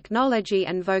of Technology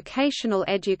and Vocational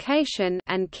Education,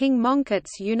 and King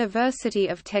Mongkut's University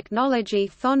of Technology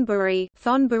Thonburi,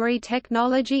 Thonburi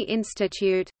Technology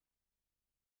Institute.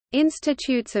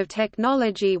 Institutes of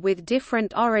technology with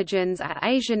different origins are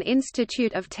Asian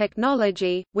Institute of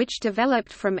Technology, which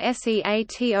developed from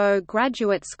SEATO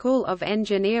Graduate School of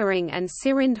Engineering, and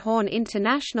Sirindhorn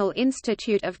International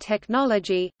Institute of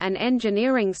Technology, an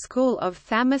engineering school of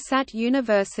Thammasat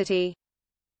University.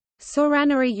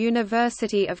 Suranari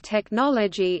University of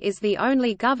Technology is the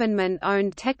only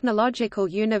government-owned technological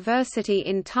university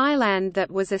in Thailand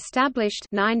that was established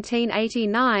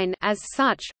 1989 as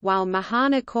such, while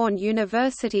Mahanakorn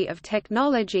University of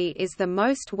Technology is the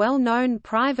most well-known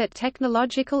private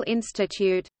technological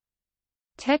institute.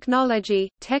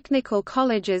 Technical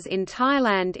colleges in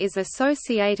Thailand is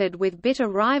associated with bitter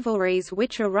rivalries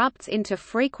which erupts into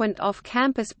frequent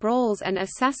off-campus brawls and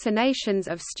assassinations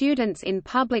of students in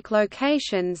public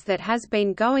locations that has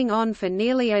been going on for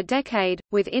nearly a decade,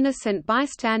 with innocent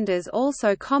bystanders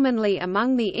also commonly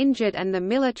among the injured and the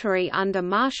military under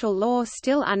martial law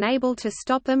still unable to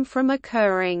stop them from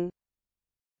occurring.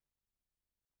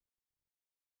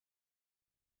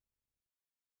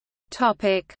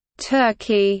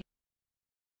 Turkey.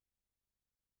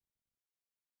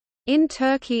 In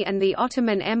Turkey and the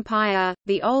Ottoman Empire,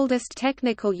 the oldest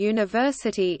technical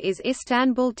university is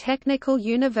Istanbul Technical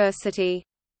University.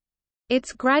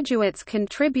 Its graduates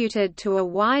contributed to a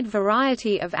wide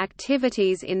variety of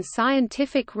activities in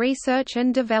scientific research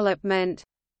and development.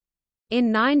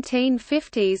 In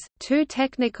 1950s, two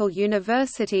technical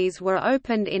universities were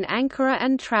opened in Ankara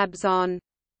and Trabzon.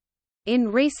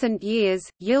 In recent years,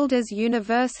 Yıldız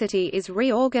University is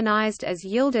reorganized as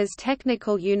Yıldız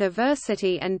Technical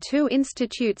University and two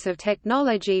institutes of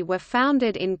technology were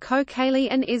founded in Kocaeli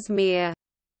and Izmir.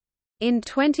 In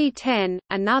 2010,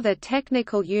 another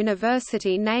technical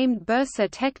university named Bursa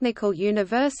Technical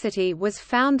University was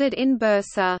founded in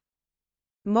Bursa.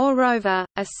 Moreover,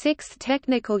 a sixth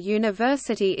technical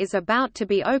university is about to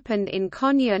be opened in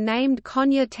Konya named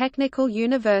Konya Technical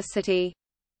University.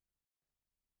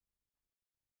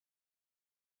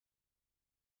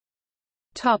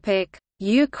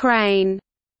 Ukraine.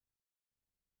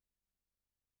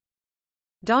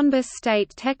 Donbas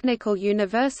State Technical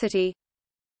University,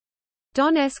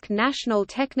 Donetsk National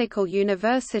Technical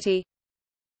University,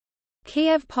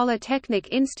 Kiev Polytechnic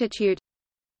Institute,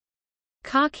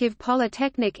 Kharkiv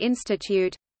Polytechnic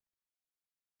Institute,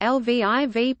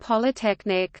 Lviv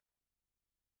Polytechnic.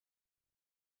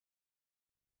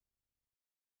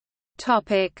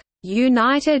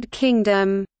 United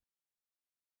Kingdom.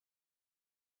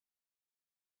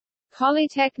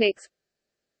 Polytechnics.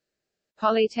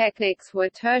 Polytechnics were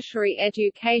tertiary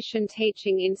education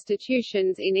teaching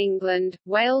institutions in England,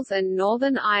 Wales and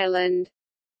Northern Ireland.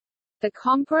 The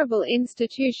comparable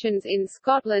institutions in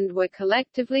Scotland were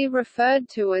collectively referred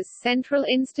to as central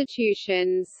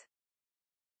institutions.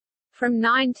 From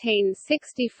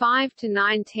 1965 to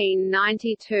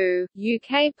 1992,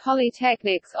 UK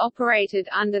polytechnics operated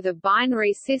under the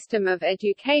binary system of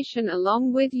education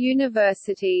along with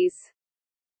universities.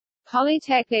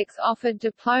 Polytechnics offered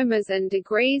diplomas and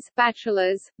degrees,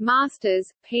 bachelor's,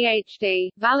 master's, PhD,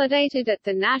 validated at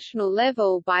the national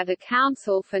level by the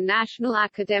Council for National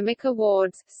Academic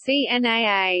Awards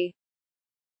 (CNAA).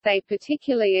 They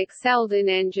particularly excelled in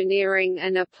engineering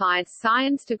and applied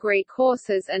science degree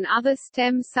courses and other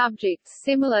STEM subjects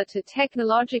similar to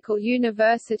technological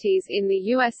universities in the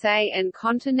USA and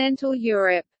continental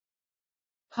Europe.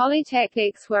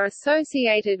 Polytechnics were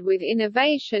associated with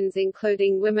innovations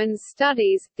including women's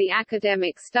studies, the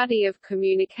academic study of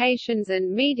communications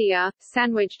and media,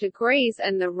 sandwich degrees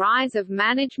and the rise of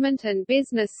management and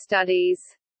business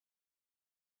studies.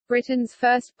 Britain's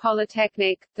first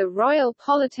polytechnic, the Royal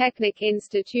Polytechnic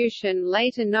Institution,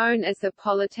 later known as the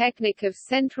Polytechnic of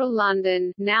Central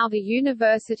London, now the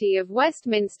University of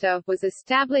Westminster, was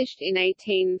established in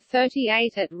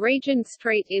 1838 at Regent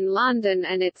Street in London,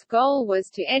 and its goal was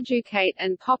to educate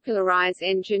and popularise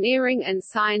engineering and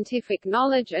scientific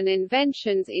knowledge and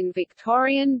inventions in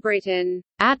Victorian Britain,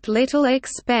 at little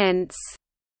expense.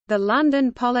 The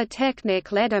London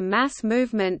Polytechnic led a mass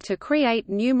movement to create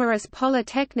numerous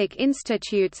polytechnic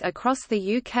institutes across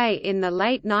the UK in the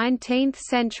late 19th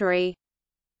century.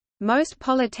 Most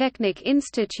polytechnic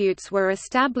institutes were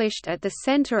established at the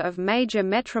centre of major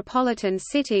metropolitan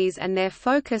cities, and their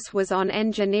focus was on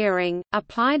engineering,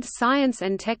 applied science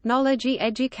and technology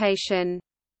education.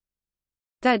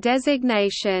 The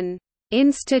designation,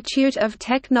 "Institute of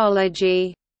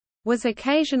Technology", was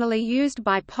occasionally used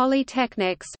by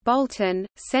polytechnics Bolton,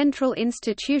 central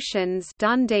institutions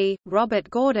Dundee, Robert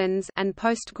Gordon's, and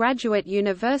postgraduate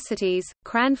universities,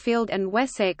 Cranfield and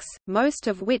Wessex, most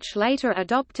of which later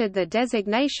adopted the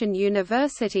designation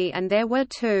university, and there were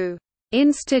two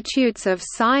institutes of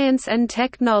science and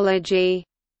technology,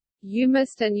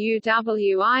 UMIST and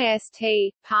UWIST,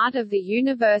 part of the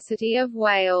University of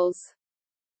Wales.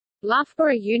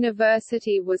 Loughborough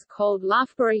University was called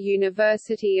Loughborough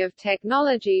University of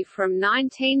Technology from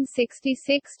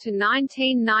 1966 to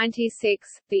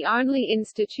 1996, the only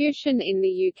institution in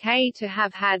the UK to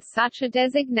have had such a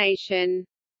designation.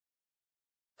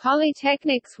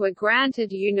 Polytechnics were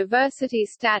granted university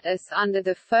status under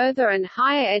the Further and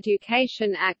Higher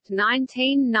Education Act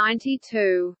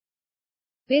 1992.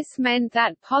 This meant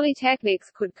that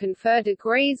polytechnics could confer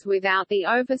degrees without the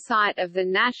oversight of the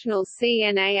national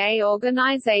CNAA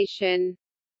organization.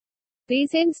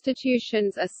 These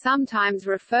institutions are sometimes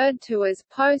referred to as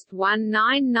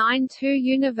post-1992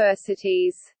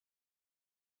 universities.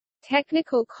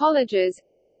 Technical colleges.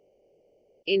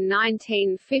 In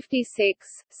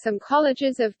 1956, some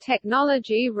colleges of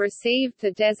technology received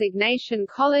the designation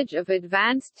College of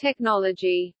Advanced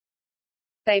Technology.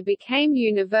 They became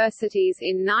universities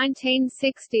in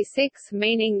 1966,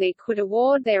 meaning they could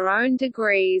award their own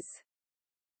degrees.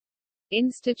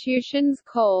 Institutions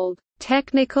called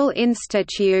technical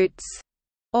institutes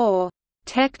or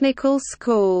technical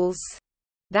schools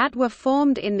that were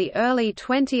formed in the early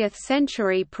 20th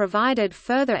century provided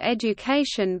further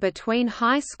education between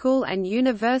high school and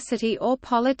university or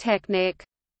polytechnic.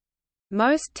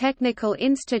 Most technical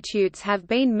institutes have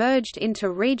been merged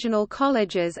into regional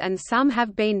colleges, and some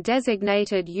have been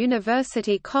designated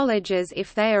university colleges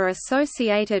if they are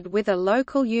associated with a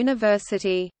local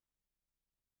university.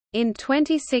 In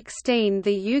 2016,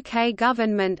 the UK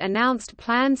government announced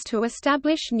plans to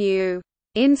establish new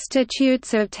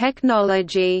institutes of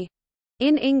technology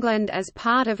in England as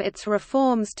part of its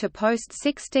reforms to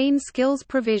post-16 skills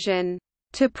provision,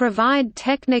 to provide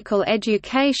technical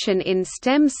education in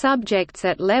STEM subjects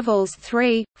at levels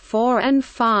 3, 4 and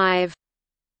 5.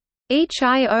 Each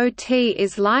IoT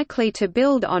is likely to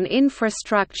build on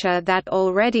infrastructure that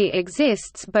already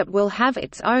exists but will have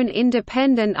its own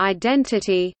independent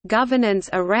identity, governance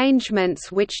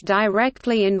arrangements which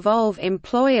directly involve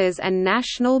employers and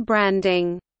national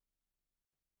branding.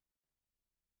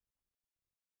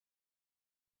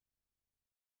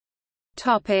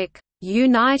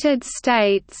 United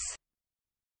States.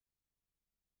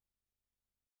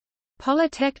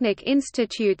 Polytechnic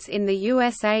institutes in the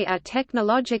USA are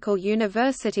technological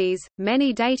universities,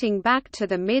 many dating back to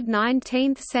the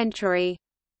mid-19th century.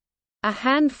 A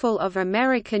handful of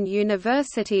American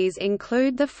universities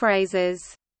include the phrases,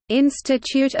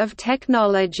 "Institute of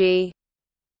Technology",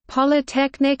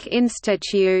 "Polytechnic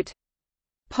Institute",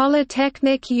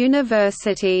 "Polytechnic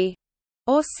University",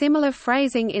 or similar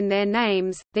phrasing in their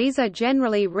names. These are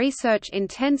generally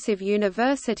research-intensive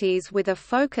universities with a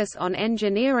focus on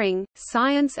engineering,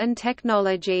 science and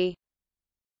technology.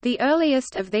 The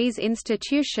earliest of these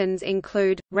institutions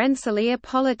include, Rensselaer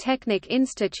Polytechnic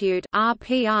Institute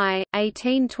RPI,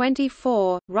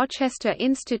 1824, Rochester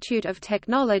Institute of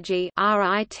Technology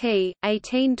RIT,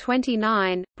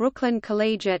 1829, Brooklyn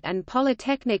Collegiate and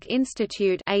Polytechnic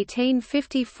Institute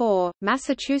 1854,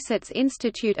 Massachusetts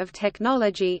Institute of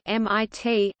Technology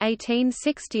MIT,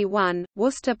 1861,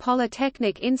 Worcester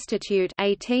Polytechnic Institute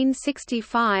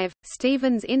 1865,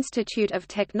 Stevens Institute of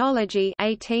Technology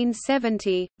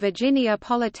 1870, Virginia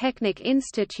Polytechnic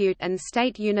Institute and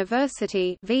State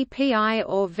University VPI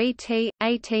or VT,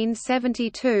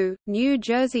 1872, New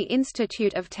Jersey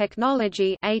Institute of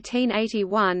Technology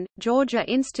 1881, Georgia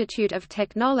Institute of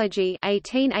Technology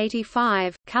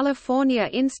 1885, California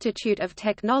Institute of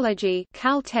Technology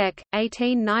Caltech,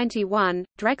 1891,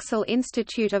 Drexel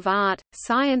Institute of Art,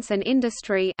 Science and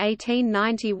Industry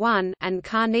 1891, and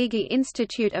Carnegie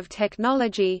Institute of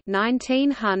Technology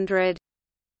 1900.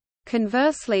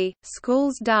 Conversely,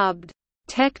 schools dubbed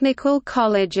technical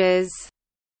colleges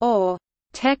or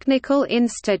technical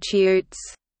institutes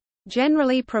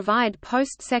generally provide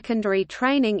post-secondary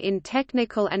training in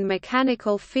technical and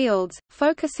mechanical fields,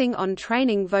 focusing on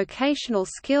training vocational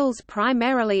skills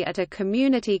primarily at a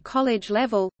community college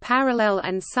level, parallel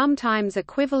and sometimes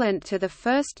equivalent to the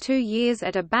first 2 years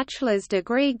at a bachelor's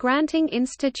degree granting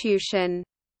institution.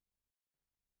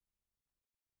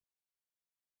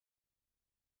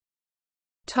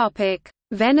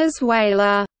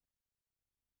 Venezuela.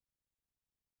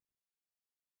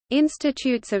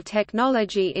 Institutes of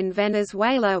technology in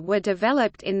Venezuela were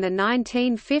developed in the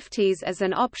 1950s as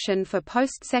an option for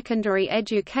post-secondary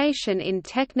education in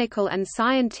technical and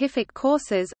scientific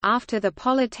courses, after the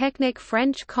polytechnic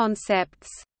French concepts.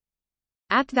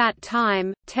 At that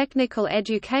time, technical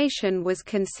education was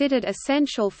considered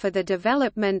essential for the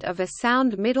development of a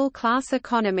sound middle-class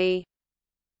economy.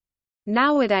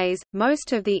 Nowadays,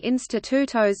 most of the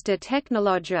Institutos de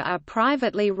Tecnología are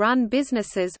privately run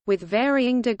businesses, with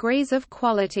varying degrees of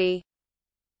quality.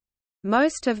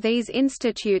 Most of these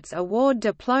institutes award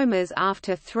diplomas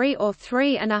after 3 or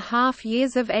 3.5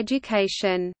 years of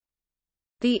education.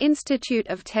 The Institute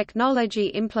of Technology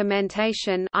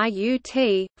Implementation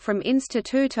 (IUT), from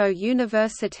Instituto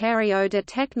Universitario de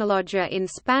Tecnología in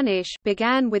Spanish,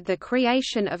 began with the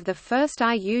creation of the first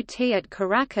IUT at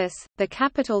Caracas, the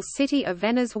capital city of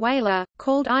Venezuela,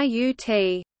 called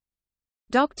IUT.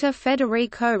 Dr.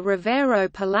 Federico Rivero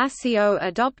Palacio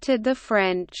adopted the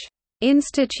French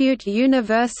Institut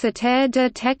Universitaire de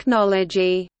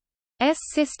Technologie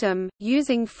system,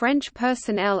 using French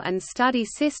personnel and study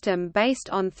system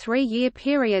based on 3-year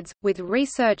periods, with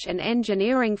research and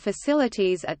engineering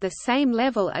facilities at the same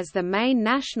level as the main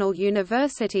national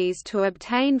universities to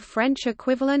obtain French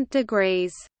equivalent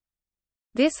degrees.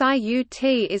 This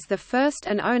IUT is the first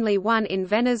and only one in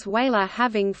Venezuela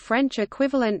having French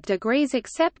equivalent degrees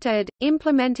accepted.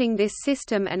 Implementing this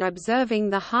system and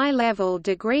observing the high-level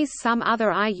degrees some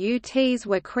other IUTs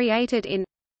were created in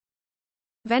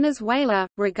Venezuela.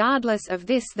 Regardless of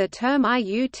this, the term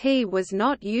IUT was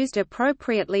not used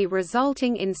appropriately,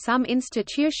 resulting in some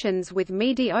institutions with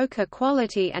mediocre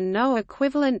quality and no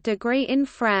equivalent degree in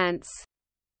France.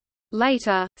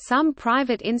 Later, some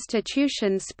private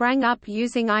institutions sprang up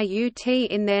using IUT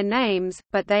in their names,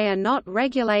 but they are not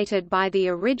regulated by the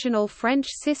original French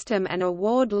system and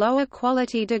award lower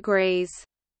quality degrees.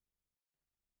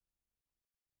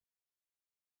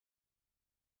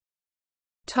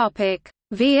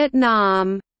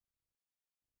 Vietnam.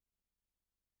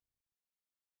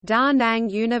 Da Nang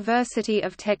University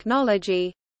of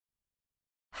Technology,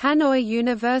 Hanoi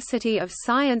University of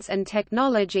Science and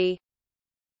Technology,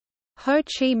 Ho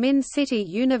Chi Minh City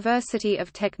University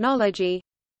of Technology,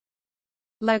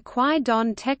 La Quai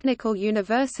Don Technical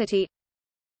University,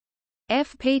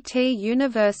 FPT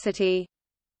University.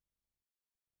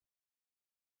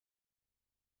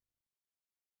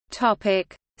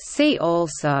 See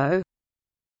also: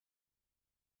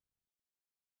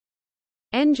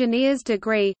 Engineer's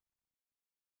degree,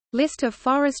 List of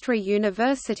forestry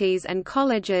universities and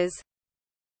colleges,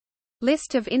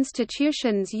 List of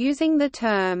institutions using the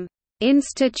term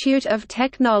Institute of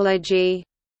Technology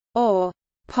or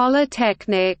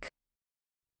Polytechnic,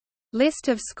 List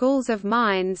of schools of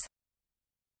mines,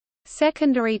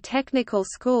 Secondary Technical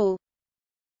School,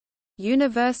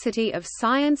 University of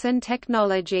Science and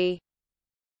Technology.